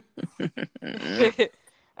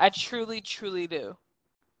 I truly, truly do.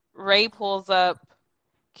 Ray pulls up.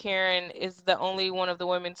 Karen is the only one of the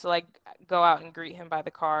women to like go out and greet him by the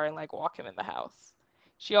car and like walk him in the house.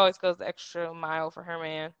 She always goes the extra mile for her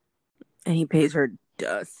man. And he pays her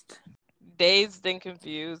dust. Dazed and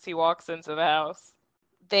confused, he walks into the house.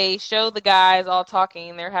 They show the guys all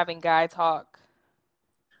talking. They're having guy talk.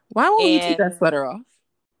 Why won't he take that sweater off?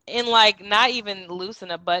 And like not even loosen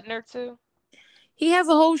a button or two. He has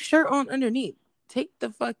a whole shirt on underneath. Take the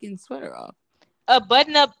fucking sweater off. A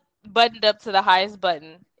buttoned up to the highest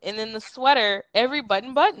button, and then the sweater every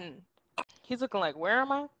button. He's looking like, where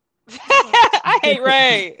am I? I hate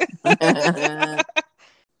Ray.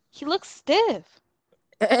 He looks stiff.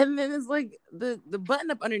 And then it's like the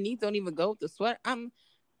button up underneath don't even go with the sweater. I'm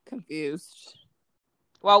confused.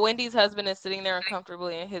 While Wendy's husband is sitting there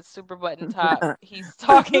uncomfortably in his super button top, he's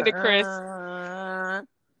talking to Chris.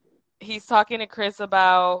 He's talking to Chris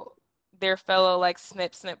about their fellow like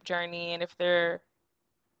snip journey and if they're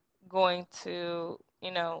going to,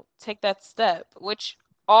 take that step. Which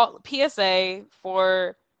all PSA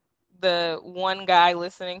for the one guy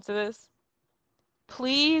listening to this,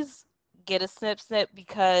 please get a snip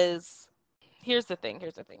because here's the thing.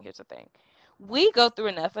 We go through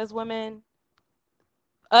enough as women.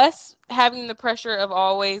 Us having the pressure of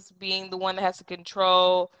always being the one that has to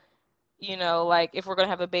control, like if we're going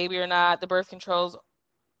to have a baby or not, the birth control's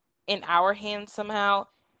in our hands somehow.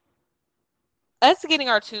 Us getting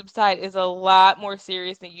our tubes tied is a lot more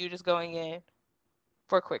serious than you just going in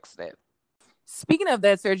for a quick snip. Speaking of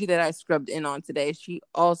that surgery that I scrubbed in on today, she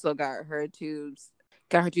also got her tubes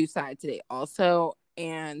tied today also.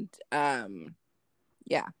 And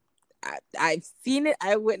yeah, I've seen it.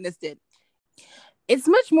 I witnessed it. It's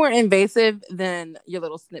much more invasive than your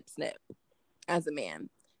little snip as a man.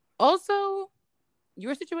 Also,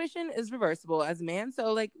 your situation is reversible as a man,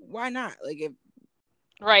 so like why not?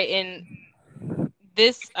 Right. And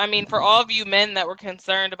this, for all of you men that were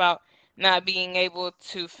concerned about not being able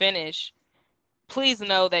to finish, please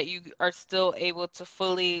know that you are still able to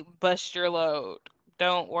fully bust your load.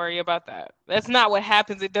 Don't worry about that. That's not what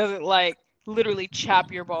happens. It doesn't like literally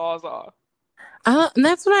chop your balls off. And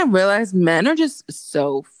that's when I realized men are just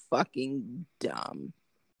so fucking dumb.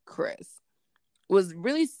 Chris was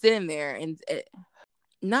really sitting there and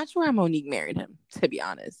not sure how Monique married him, to be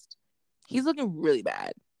honest. He's looking really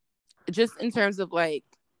bad. Just in terms of like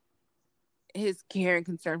his care and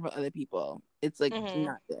concern for other people. It's like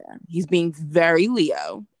not there. He's being very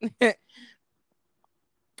Leo.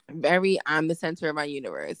 Very, I'm the center of my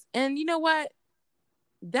universe. And you know what?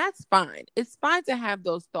 That's fine. It's fine to have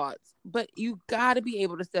those thoughts, but you got to be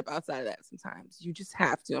able to step outside of that sometimes. You just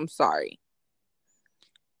have to. I'm sorry.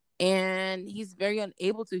 And he's very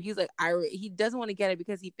unable to. He's like, he doesn't want to get it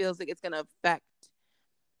because he feels like it's going to affect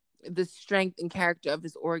the strength and character of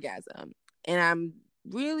his orgasm. And I'm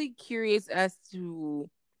really curious as to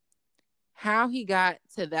how he got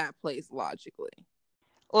to that place logically.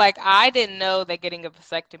 Like, I didn't know that getting a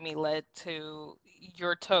vasectomy led to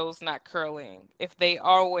your toes not curling. If they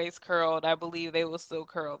always curled, I believe they will still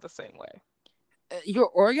curl the same way. Your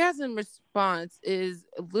orgasm response is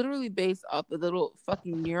literally based off the little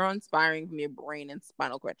fucking neurons firing from your brain and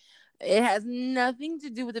spinal cord. It has nothing to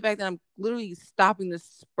do with the fact that I'm literally stopping the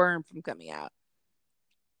sperm from coming out.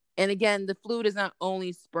 And again, the fluid is not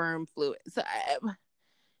only sperm fluid. So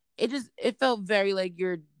it felt very like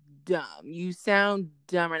you're dumb. You sound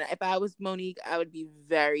dumb. And if I was Monique, I would be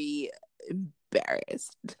very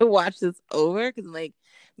embarrassed to watch this over because I'm like,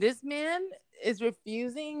 this man is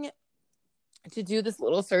refusing to do this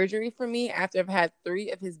little surgery for me after I've had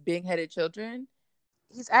 3 of his big-headed children.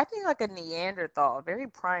 He's acting like a Neanderthal, very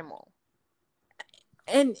primal.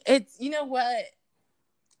 And it's, you know what?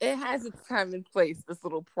 It has its time and place, this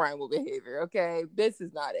little primal behavior, okay? This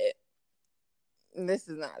is not it.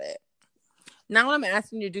 Now I'm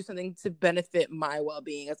asking you to do something to benefit my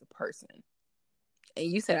well-being as a person. And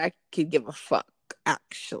you said I could give a fuck,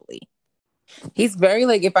 actually. He's very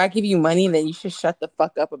like, if I give you money, then you should shut the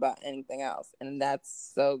fuck up about anything else. And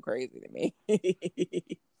that's so crazy to me.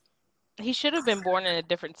 He should have been born in a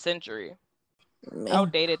different century. Man.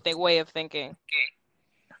 Outdated way of thinking.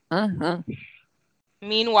 Uh-huh.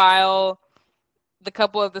 Meanwhile, the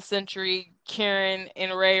couple of the century, Karen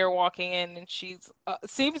and Ray are walking in, and she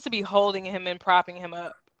seems to be holding him and propping him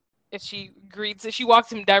up. And she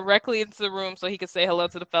walks him directly into the room so he could say hello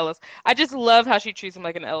to the fellas. I just love how she treats him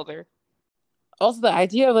like an elder. Also, the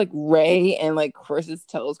idea of like Ray and like Chris's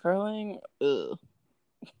toes curling. Ugh.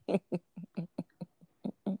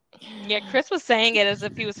 Yeah, Chris was saying it as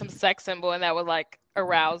if he was some sex symbol, and that would like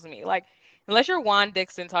arouse me. Like, unless you're Juan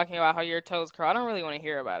Dixon talking about how your toes curl, I don't really want to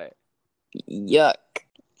hear about it. Yuck.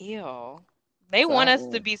 Ew. They want us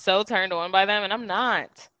to be so turned on by them, and I'm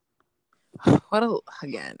not.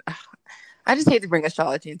 Again, I just hate to bring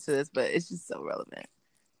astrology into this, but it's just so relevant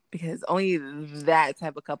because only that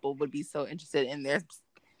type of couple would be so interested in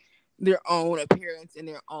their own appearance and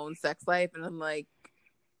their own sex life, and I'm like,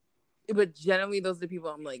 but generally those are the people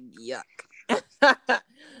I'm like, yuck.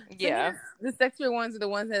 Yeah. The sexier ones are the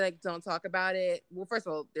ones that like don't talk about it. Well, first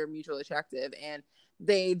of all, they're mutually attractive and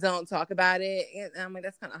they don't talk about it, and I'm like,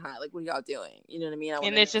 that's kind of hot. Like, what are y'all doing? You know what I mean?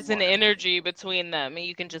 And it's just an energy between them, and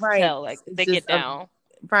you can just tell, like, they get down.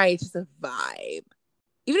 It's just a vibe.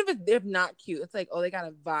 Even if they're not cute, it's like, oh, they got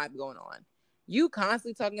a vibe going on. You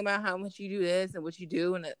constantly talking about how much you do this and what you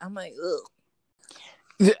do, and I'm like,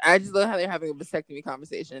 ugh. I just love how they're having a vasectomy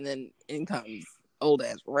conversation, and then in comes old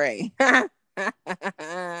ass Ray.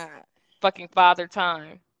 Fucking father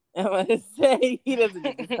time. I want to say he doesn't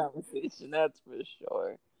get this conversation, that's for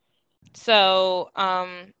sure. So,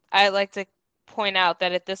 I like to point out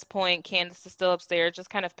that at this point, Candace is still upstairs, just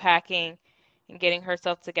kind of packing and getting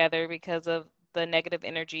herself together because of the negative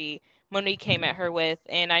energy Monique came at her with.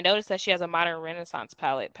 And I noticed that she has a modern Renaissance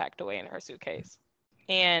palette packed away in her suitcase.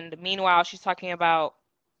 And meanwhile, she's talking about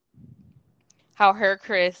how her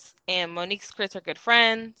Chris and Monique's Chris are good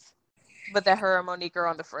friends, but that her and Monique are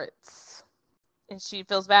on the fritz. And she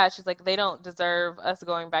feels bad. She's like, they don't deserve us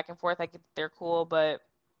going back and forth. Like, they're cool, but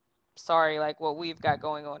sorry, like, what we've got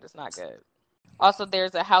going on is not good. Also,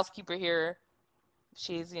 there's a housekeeper here.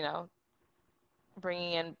 She's,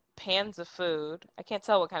 bringing in pans of food. I can't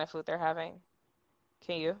tell what kind of food they're having.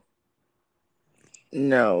 Can you?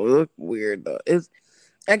 No, it looked weird, though.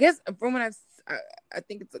 I guess, from what I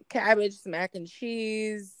think it's a cabbage, some mac and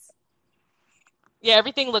cheese. Yeah,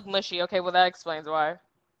 everything looked mushy. Okay, well, that explains why.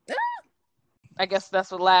 I guess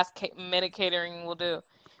that's what last minute catering will do.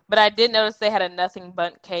 But I did notice they had a nothing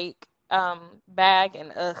bundt cake bag,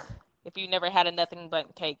 and if you never had a nothing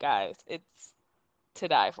bundt cake, guys, it's to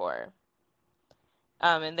die for.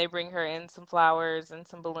 And they bring her in some flowers and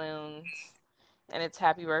some balloons, and it's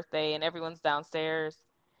happy birthday, and everyone's downstairs,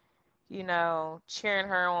 cheering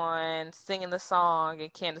her on, singing the song,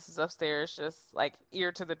 and Candace is upstairs just like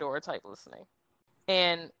ear to the door type listening.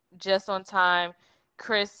 And just on time,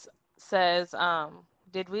 Chris says,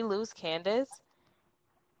 did we lose Candace?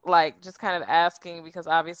 Like, just kind of asking because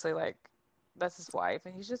obviously, like, that's his wife,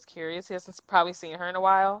 and he's just curious. He hasn't probably seen her in a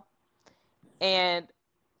while. And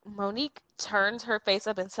Monique turns her face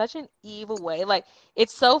up in such an evil way. Like,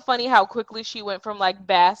 it's so funny how quickly she went from, like,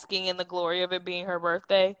 basking in the glory of it being her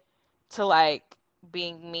birthday to, like,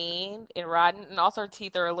 being mean and rotten. And also her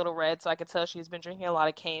teeth are a little red, so I could tell she's been drinking a lot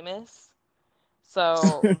of Camus.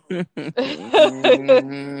 So, which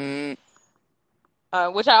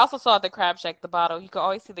I also saw at the Crab Shack, the bottle. You can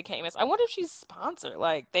always see the Camus. I wonder if she's sponsored.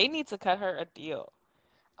 Like, they need to cut her a deal.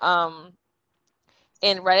 And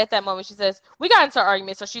right at that moment, she says, we got into an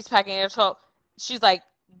argument, so she's packing her. So she's, like,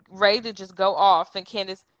 ready to just go off. And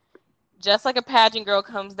Candace, just like a pageant girl,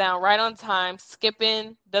 comes down right on time,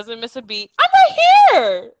 skipping, doesn't miss a beat. I'm right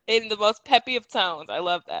here! In the most peppy of tones. I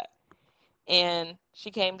love that. And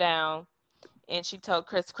she came down, and she told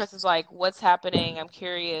Chris is like, what's happening? I'm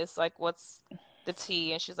curious. Like, what's the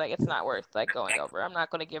tea? And she's like, it's not worth, like, going over. I'm not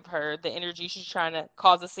going to give her the energy she's trying to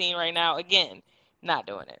cause a scene right now. Again, not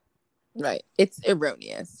doing it. Right. It's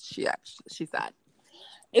erroneous. She said.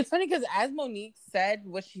 It's funny because as Monique said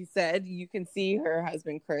what she said, you can see her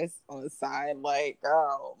husband Chris on the side, like,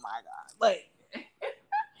 oh my God. Like,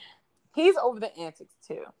 he's over the antics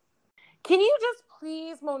too. Can you just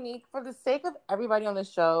please, Monique, for the sake of everybody on the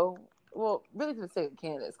show, well, really for the sake of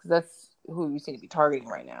Candace, because that's who you seem to be targeting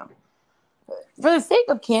right now. For the sake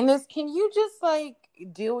of Candace, can you just, like,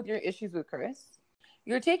 deal with your issues with Chris?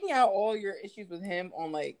 You're taking out all your issues with him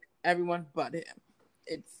on, like, everyone but him.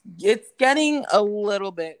 It's getting a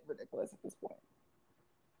little bit ridiculous at this point.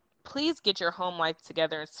 Please get your home life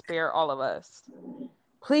together and spare all of us.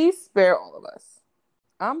 Please spare all of us.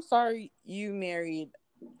 I'm sorry you married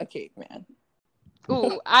a caveman.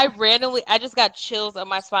 Ooh, I just got chills on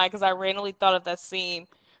my spine because I randomly thought of that scene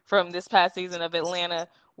from this past season of Atlanta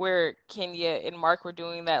where Kenya and Mark were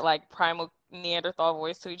doing that like primal Neanderthal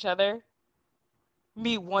voice to each other.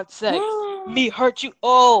 Me want sex. Me hurt you.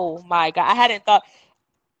 Oh my God.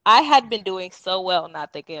 I had been doing so well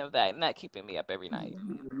not thinking of that and not keeping me up every night.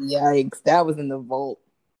 Yikes, that was in the vault.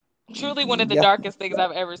 Truly one of the darkest things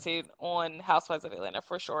I've ever seen on Housewives of Atlanta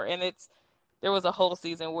for sure. And there was a whole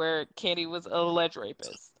season where Candy was a alleged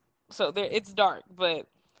rapist. So it's dark, but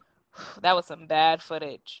that was some bad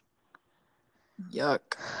footage.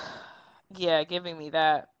 Yuck. Yeah, giving me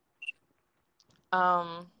that.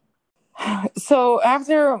 So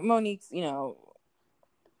after Monique's,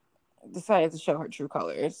 decided to show her true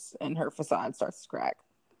colors and her facade starts to crack,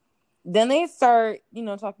 then they start,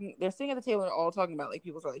 talking. They're sitting at the table and they're all talking about like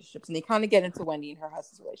people's relationships, and they kind of get into Wendy and her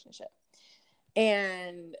husband's relationship.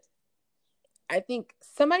 And I think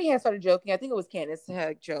somebody had started joking. I think it was Candace who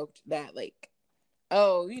had joked that like,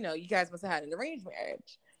 oh, you guys must have had an arranged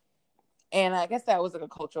marriage. And I guess that was like a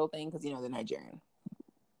cultural thing because they're Nigerian.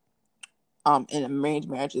 And arranged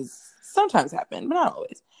marriages sometimes happen, but not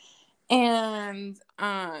always. And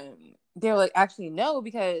they were like, actually no,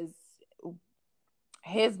 because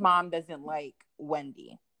his mom doesn't like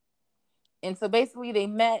Wendy. And so basically they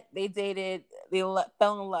met, they dated, they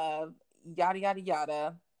fell in love, yada yada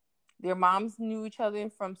yada. Their moms knew each other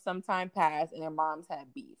from some time past, and their moms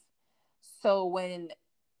had beef. So when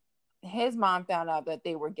his mom found out that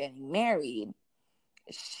they were getting married,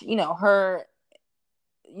 his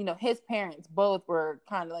parents both were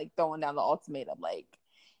kind of like throwing down the ultimatum, like,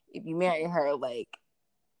 if you marry her, like,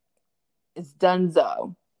 it's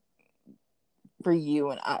donezo for you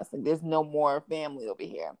and us. Like, there's no more family over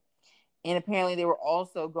here. And apparently they were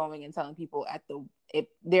also going and telling people if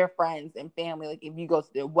their friends and family, like, if you go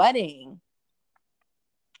to their wedding,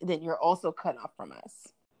 then you're also cut off from us.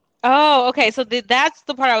 Oh, okay. So that's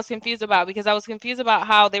the part I was confused about, because I was confused about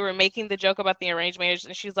how they were making the joke about the arranged marriage.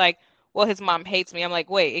 And she's like, well, his mom hates me. I'm like,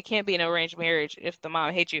 wait, it can't be an arranged marriage if the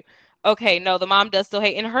mom hates you. Okay, no, the mom does still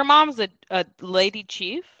hate. And her mom's a lady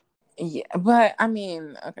chief? Yeah, but I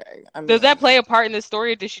mean, okay. Does that play a part in this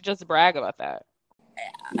story, or did she just brag about that?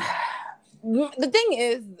 The thing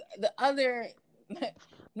is, the other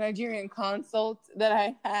Nigerian consult that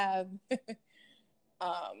I have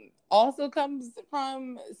also comes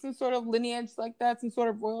from some sort of lineage like that, some sort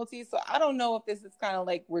of royalty. So I don't know if this is kind of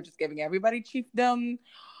like we're just giving everybody chiefdom,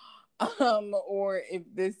 or if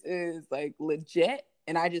this is like legit.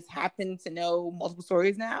 And I just happen to know multiple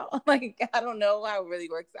stories now. Like, I don't know how it really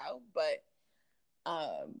works out, but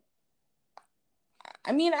I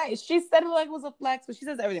mean, she said it like it was a flex, but she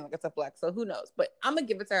says everything like it's a flex. So who knows? But I'm gonna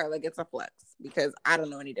give it to her like it's a flex because I don't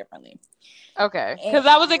know any differently. Okay, because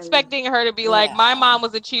I was expecting her to be like, my mom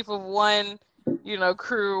was the chief of one,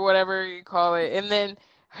 crew, whatever you call it, and then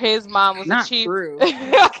his mom was not a chief. Crew.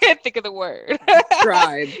 I can't think of the word.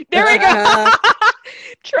 Tribe. There we go.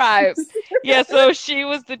 Tribe. Yeah, so she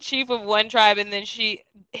was the chief of one tribe, and then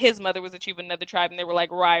his mother was the chief of another tribe, and they were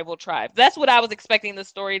like rival tribes. That's what I was expecting the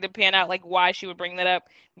story to pan out, like why she would bring that up.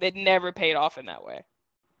 That never paid off in that way.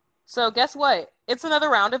 So guess what? It's another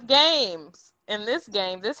round of games. In this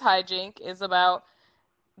game, this hijink is about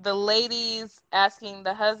the ladies asking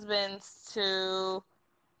the husbands to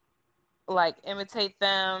like imitate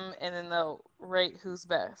them, and then they'll rate who's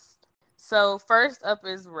best. So first up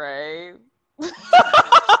is Ray.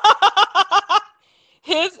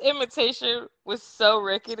 His imitation was so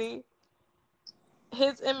rickety.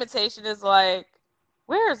 His imitation is like,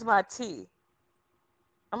 where's my tea?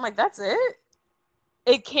 I'm like, that's it?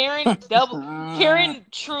 And Karen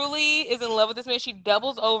truly is in love with this man. She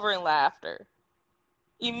doubles over in laughter.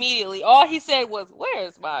 Immediately. All he said was,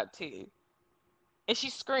 where's my tea? And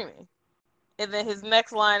she's screaming. And then his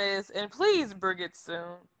next line is, and please bring it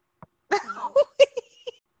soon.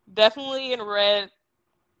 Definitely in red,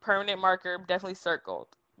 permanent marker, definitely circled.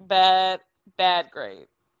 Bad grade.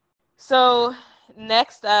 So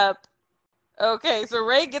next up, okay, so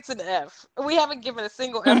Ray gets an F. We haven't given a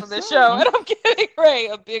single F on this show, and I'm giving Ray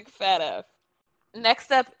a big fat F.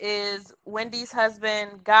 Next up is Wendy's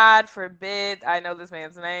husband. God forbid I know this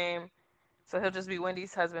man's name, so he'll just be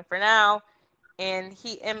Wendy's husband for now. And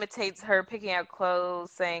he imitates her picking out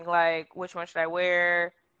clothes, saying like, which one should I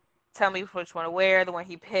wear? Tell me which one to wear. The one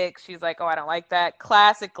he picks, she's like, oh, I don't like that.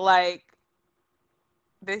 Classic, like,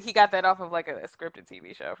 he got that off of like a scripted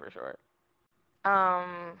TV show for sure.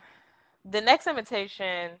 The next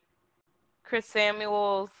imitation, Chris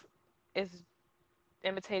Samuels is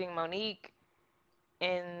imitating Monique,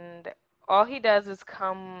 and all he does is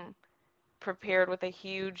come prepared with a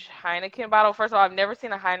huge Heineken bottle. First of all, I've never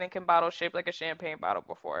seen a Heineken bottle shaped like a champagne bottle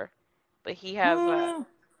before, but he has that,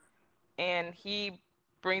 and he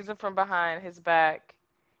brings it from behind his back,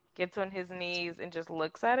 gets on his knees, and just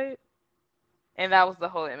looks at it, and that was the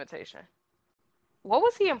whole imitation. What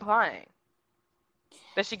was he implying?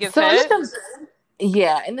 That she gets So head?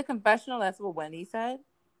 in the confessional, that's what Wendy said.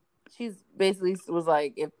 She's basically was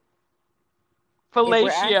like, if we're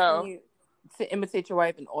asking Fellatio. you to imitate your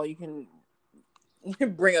wife and all you can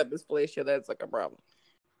bring up is fellatio, that's like a problem.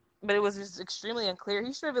 But it was just extremely unclear.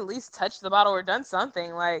 He should have at least touched the bottle or done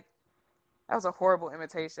something. Like, that was a horrible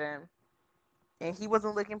imitation. And he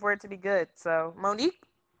wasn't looking for it to be good. So Monique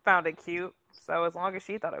found it cute. So as long as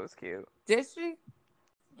she thought it was cute. Did she?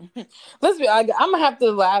 Let's be. I'm gonna have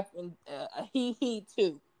to laugh and he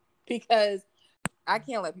too, because I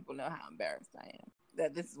can't let people know how embarrassed I am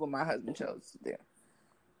that this is what my husband chose to do.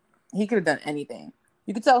 He could have done anything.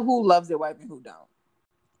 You can tell who loves their wife and who don't.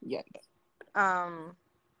 Yeah.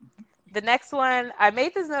 The next one, I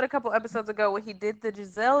made this note a couple episodes ago when he did the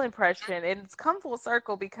Giselle impression, and it's come full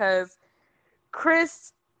circle because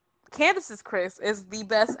Candace's Chris is the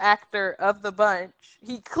best actor of the bunch.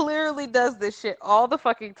 He clearly does this shit all the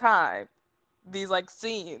fucking time. These like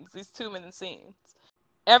scenes, these 2-minute scenes.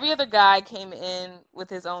 Every other guy came in with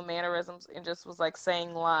his own mannerisms and just was like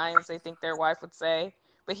saying lines they think their wife would say.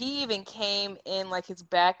 But he even came in like his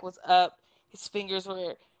back was up, his fingers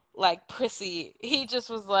were like prissy. He just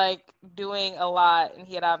was like doing a lot, and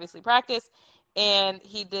he had obviously practiced. And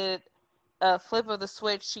he did a flip of the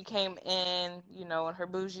switch. She came in, in her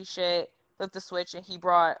bougie shit, flipped the switch, and he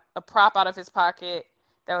brought a prop out of his pocket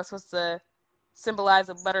that was supposed to symbolize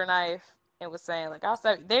a butter knife and was saying, like,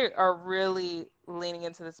 outside, they are really leaning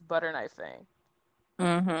into this butter knife thing.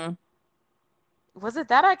 Mm-hmm. Was it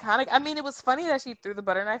that iconic? I mean, it was funny that she threw the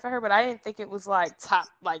butter knife at her, but I didn't think it was like top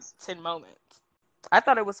 10 moments. I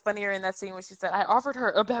thought it was funnier in that scene when she said, I offered her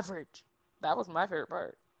a beverage. That was my favorite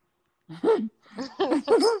part.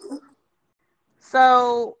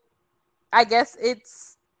 So I guess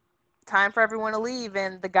it's time for everyone to leave,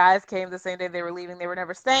 and the guys came the same day they were leaving. They were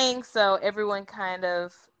never staying, so everyone kind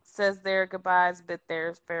of says their goodbyes, bid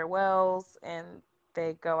their farewells, and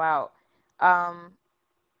they go out.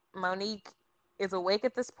 Monique is awake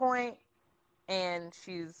at this point, and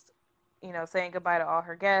she's, saying goodbye to all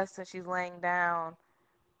her guests, and she's laying down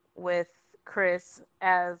with Chris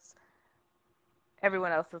as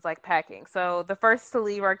everyone else is like packing. So the first to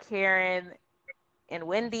leave are Karen and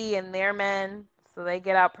Wendy and their men, so they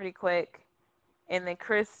get out pretty quick. And then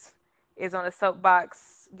Chris is on a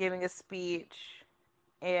soapbox giving a speech,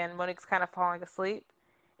 and Monique's kind of falling asleep,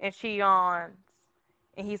 and she yawns,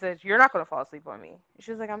 and he says, "You're not going to fall asleep on me." And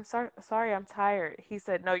she's like, "I'm sorry, I'm tired." He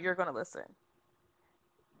said, "No, you're going to listen."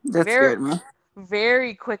 That Very, scared me.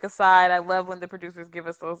 very quick aside. I love when the producers give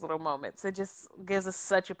us those little moments. It just gives us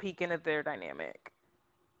such a peek into their dynamic.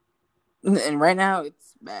 And right now,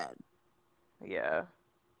 it's bad. Yeah.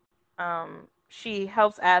 She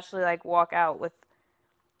helps Ashley like walk out with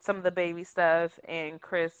some of the baby stuff, and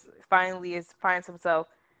Chris finally finds himself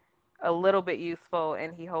a little bit useful,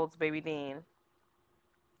 and he holds baby Dean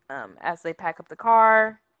as they pack up the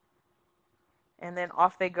car, and then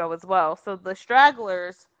off they go as well. So the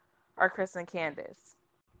stragglers are Chris and Candace.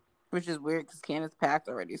 Which is weird because Candace packed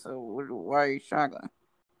already, so why are you struggling?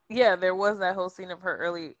 Yeah, there was that whole scene of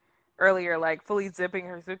her earlier, like fully zipping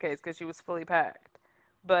her suitcase because she was fully packed.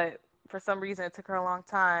 But for some reason, it took her a long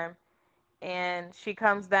time. And she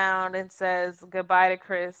comes down and says goodbye to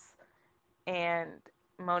Chris, and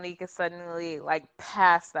Monique is suddenly like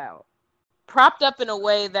passed out, propped up in a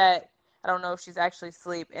way that I don't know if she's actually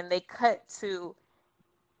asleep. And they cut to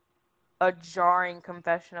a jarring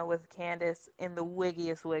confessional with Candace in the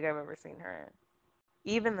wiggiest wig I've ever seen her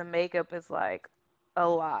in. Even the makeup is like a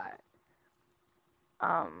lot.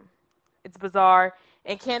 It's bizarre.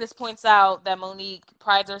 And Candace points out that Monique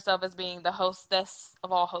prides herself as being the hostess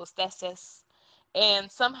of all hostesses.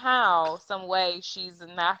 And somehow, some way, she's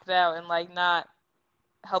knocked out and like not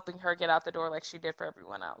helping her get out the door like she did for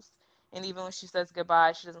everyone else. And even when she says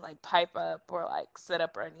goodbye, she doesn't like pipe up or like sit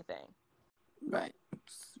up or anything. Right.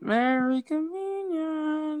 It's very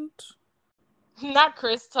convenient. Not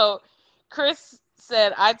Chris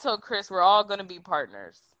said, I told Chris we're all going to be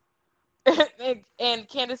partners. And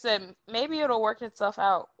Candace said, maybe it'll work itself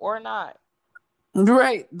out or not.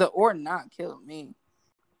 Right. The or not killed me.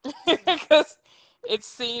 Because it's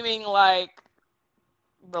seeming like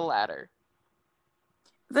the latter.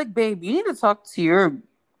 It's like, babe, you need to talk to your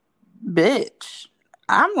Bitch,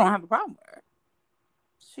 I don't have a problem with her.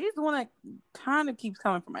 She's the one that kind of keeps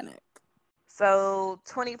coming for my neck. So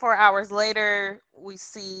 24 hours later, we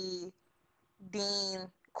see Dean,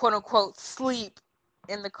 quote unquote, sleep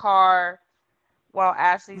in the car while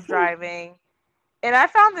Ashley's driving. And I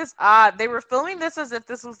found this odd. They were filming this as if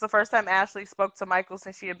this was the first time Ashley spoke to Michael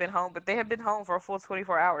since she had been home, but they had been home for a full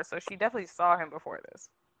 24 hours, so she definitely saw him before this.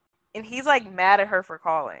 And he's like mad at her for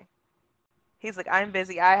calling. He's like, I'm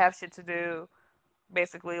busy, I have shit to do.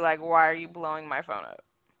 Basically, like, why are you blowing my phone up?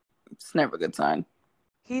 It's never a good sign.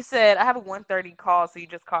 He said, I have a 1:30 call, so you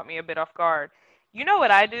just caught me a bit off guard. You know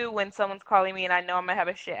what I do when someone's calling me and I know I'm going to have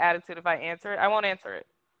a shit attitude if I answer it? I won't answer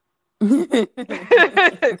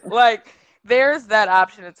it. Like, there's that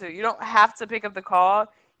option too. You don't have to pick up the call.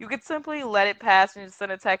 You could simply let it pass and just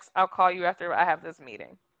send a text, I'll call you after I have this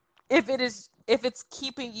meeting. If it's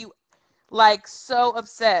keeping you like so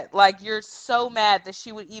upset, like you're so mad that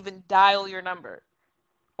she would even dial your number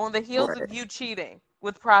on the heels of you cheating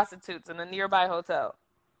with prostitutes in a nearby hotel.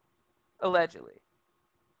 Allegedly.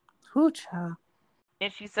 Hoocha.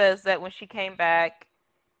 And she says that when she came back,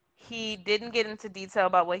 he didn't get into detail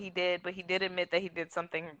about what he did, but he did admit that he did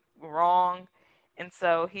something wrong. And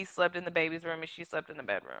so he slept in the baby's room and she slept in the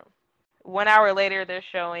bedroom. 1 hour later, they're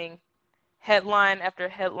showing headline after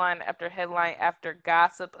headline after headline after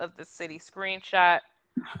gossip of the city screenshot.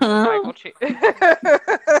 Michael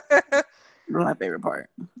My favorite part.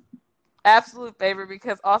 Absolute favorite,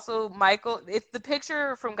 because also Michael, it's the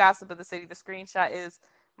picture from Gossip of the City, the screenshot is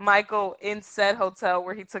Michael in said hotel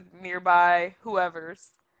where he took nearby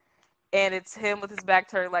whoever's, and it's him with his back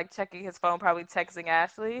turned, like checking his phone, probably texting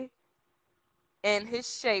Ashley. And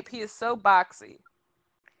his shape, he is so boxy.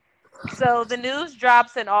 So the news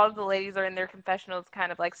drops and all of the ladies are in their confessionals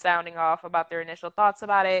kind of like sounding off about their initial thoughts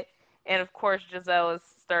about it. And of course Giselle is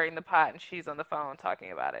stirring the pot and she's on the phone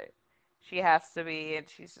talking about it. She has to be, and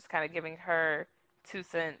she's just kind of giving her 2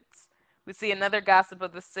 cents. We see another Gossip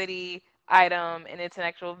of the City item, and it's an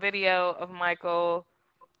actual video of Michael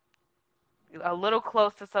a little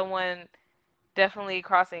close to someone, definitely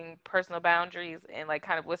crossing personal boundaries and like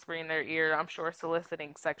kind of whispering in their ear, I'm sure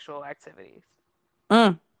soliciting sexual activities.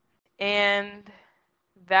 And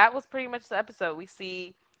that was pretty much the episode. We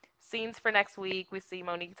see scenes for next week. We see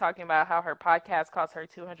Monique talking about how her podcast cost her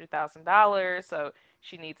 $200,000, so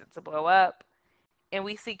she needs it to blow up. And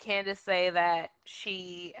we see Candace say that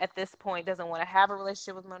she, at this point, doesn't want to have a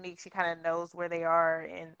relationship with Monique. She kind of knows where they are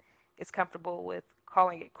and is comfortable with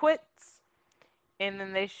calling it quits. And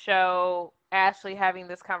then they show Ashley having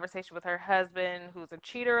this conversation with her husband, who's a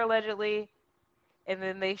cheater, allegedly. And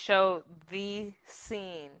then they show the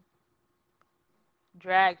scene.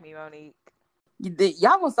 Drag me, Monique.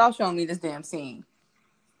 Y'all gonna stop showing me this damn scene.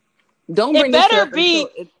 Don't bring this up until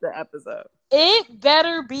it's the episode. It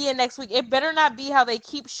better be in next week. It better not be how they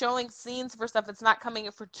keep showing scenes for stuff that's not coming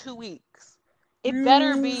in for 2 weeks. It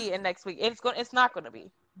better be in next week. It's not gonna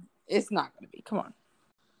be. It's not gonna be. Come on.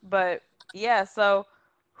 But yeah, so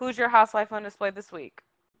who's your housewife on display this week?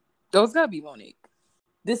 It's gotta be Monique.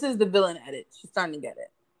 This is the villain edit. She's starting to get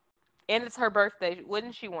it. And it's her birthday.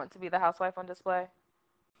 Wouldn't she want to be the housewife on display?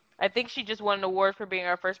 I think she just won an award for being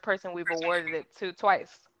our first person we've awarded it to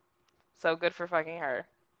twice. So good for fucking her.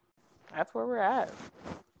 That's where we're at.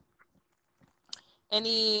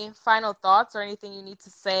 Any final thoughts or anything you need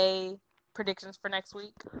to say? Predictions for next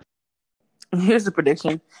week? Here's the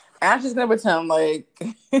prediction. Ashley's gonna pretend like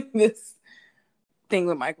this thing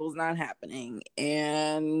with Michael's not happening.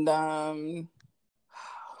 And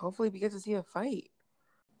hopefully we get to see a fight.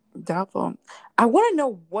 Doubtful. I want to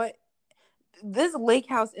know what this lake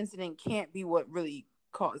house incident can't be what really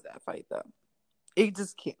caused that fight, though. It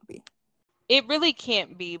just can't be. It really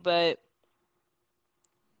can't be, but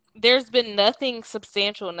there's been nothing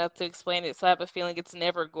substantial enough to explain it, so I have a feeling it's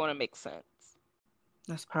never going to make sense.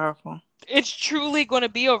 That's powerful. It's truly going to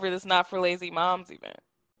be over this Not for Lazy Moms event.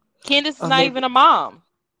 Candace is not even a mom.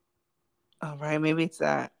 Oh, right. Maybe it's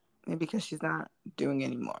that. Maybe because she's not doing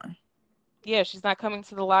anymore. Yeah, she's not coming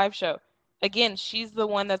to the live show. Again, she's the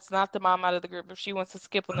one that's not the mom out of the group. If she wants to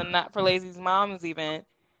skip on the Not for Lazy Moms event,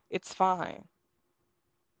 it's fine.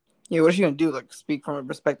 Yeah, what is she going to do? Like, speak from a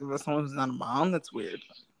perspective of someone who's not a mom? That's weird.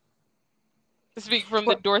 Speak from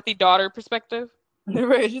the Dorothy daughter perspective?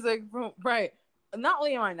 Right. She's like, right. Not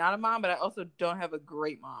only am I not a mom, but I also don't have a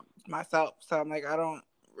great mom myself. So I'm like, I don't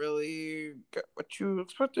really get what you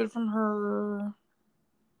expected from her.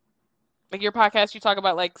 Like your podcast, you talk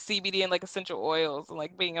about like CBD and like essential oils and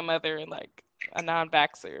like being a mother and like a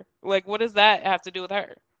non-vaxxer. Like, what does that have to do with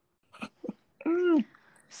her?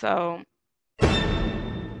 So,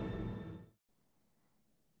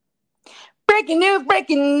 bring Breaking news,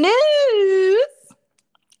 breaking news.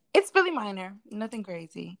 It's really minor. Nothing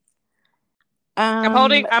crazy. I'm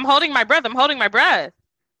holding my breath. I'm holding my breath.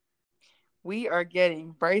 We are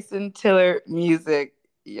getting Bryson Tiller music,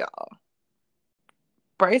 y'all.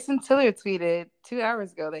 Bryson Tiller tweeted 2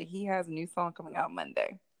 hours ago that he has a new song coming out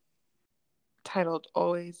Monday titled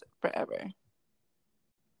Always Forever.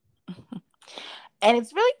 And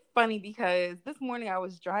it's really funny because this morning I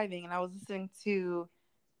was driving and I was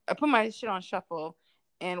I put my shit on shuffle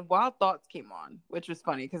and Wild Thoughts came on, which was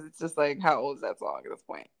funny because it's just like, how old is that song at this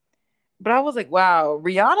point? But I was like, wow,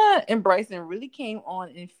 Rihanna and Bryson really came on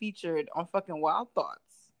and featured on fucking Wild Thoughts.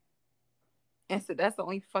 And so that's the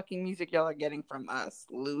only fucking music y'all are getting from us,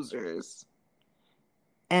 losers.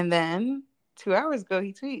 And then 2 hours ago,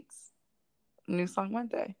 he tweets, new song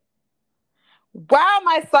Monday. Wow,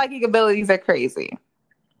 my psychic abilities are crazy.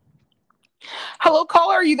 Hello,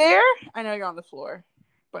 caller, are you there? I know you're on the floor,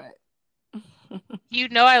 but You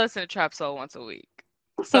know I listen to Trap Soul once a week.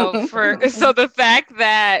 So the fact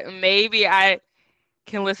that maybe I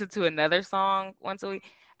can listen to another song once a week.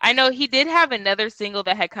 I know he did have another single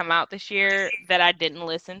that had come out this year that I didn't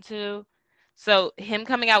listen to. So him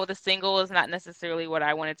coming out with a single is not necessarily what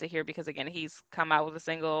I wanted to hear because again, he's come out with a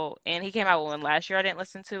single and he came out with one last year I didn't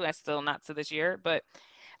listen to and still not to this year, but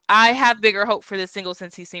I have bigger hope for this single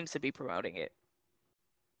since he seems to be promoting it.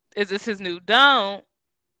 Is this his new Don't?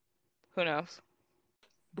 Who knows?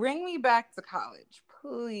 Bring me back to college,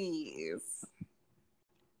 please.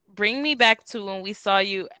 Bring me back to when we saw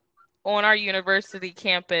you on our university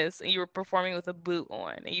campus and you were performing with a boot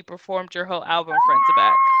on and you performed your whole album front to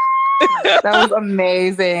back. That was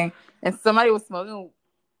amazing. And somebody was smoking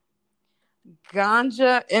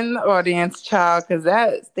ganja in the audience, child, because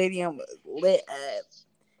that stadium was lit up.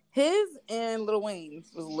 His and Lil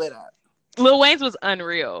Wayne's was lit up. Lil Wayne's was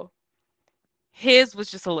unreal. His was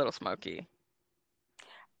just a little smoky.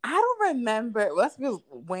 I don't remember. Well, that's because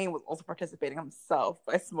Wayne was also participating himself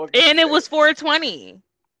by smoking. And it was 420.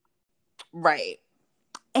 Right.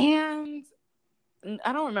 And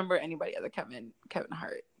I don't remember anybody other Kevin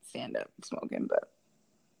Hart stand up smoking, but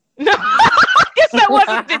no, I guess that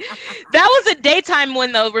wasn't. That was a daytime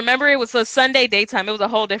one though. Remember, it was a Sunday daytime. It was a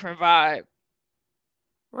whole different vibe.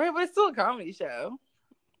 Right, but it's still a comedy show.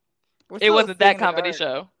 It wasn't that comedy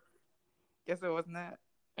show. Guess it wasn't that.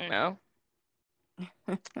 No.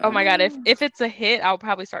 Oh my god! If it's a hit, I'll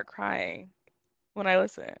probably start crying when I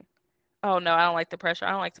listen. Oh no, I don't like the pressure.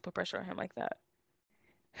 I don't like to put pressure on him like that.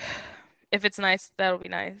 If it's nice, that'll be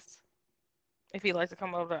nice. If he'd like to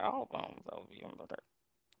come over the album, that'll be even better.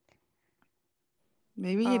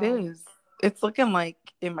 Maybe it is. It's looking like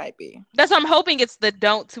it might be. That's what I'm hoping. It's the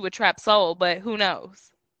Don't to a Trap Soul, but who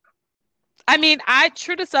knows? I mean,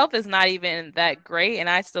 True to Self is not even that great, and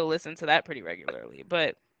I still listen to that pretty regularly.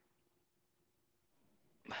 But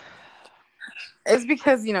it's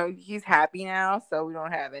because he's happy now, so we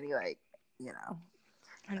don't have any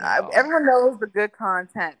everyone knows the good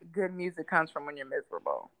content, good music comes from when you're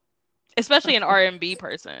miserable. Especially an R&B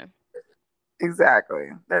person. Exactly.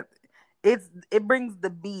 It brings the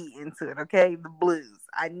B into it, okay? The blues.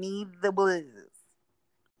 I need the blues.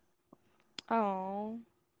 Oh.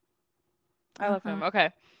 I love him. Okay.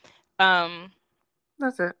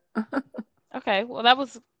 That's it. Okay. Well, that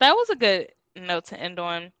was a good note to end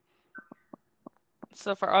on.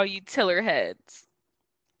 So for all you Tiller heads.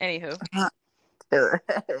 Anywho.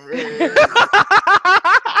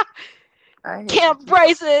 Camp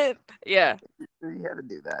Bryson. Yeah. You had to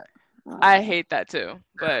do that. I hate that too,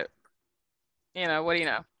 but what do you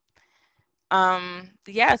know?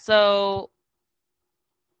 Yeah, so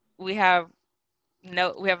we have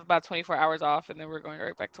about 24 hours off and then we're going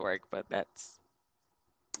right back to work, but that's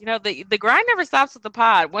the grind never stops with the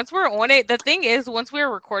pod. Once we're on it, the thing is once we're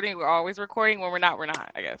recording, we're always recording. When we're not,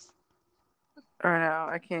 I guess. I know.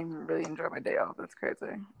 I can't even really enjoy my day off. That's crazy.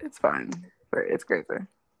 It's fine, but it's crazy.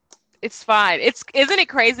 It's fine. Isn't it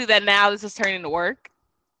crazy that now this is turning to work?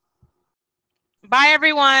 Bye,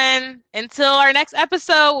 everyone. Until our next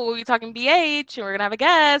episode, we'll be talking BH, and we're going to have a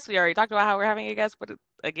guest. We already talked about how we're having a guest, but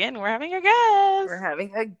again, we're having a guest. We're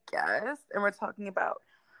having a guest, and we're talking about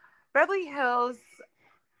Beverly Hills,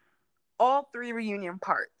 all 3 reunion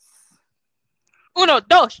parts. 1,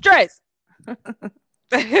 2,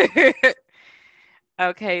 3.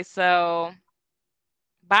 Okay, so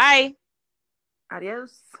bye.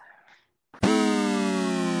 Adios.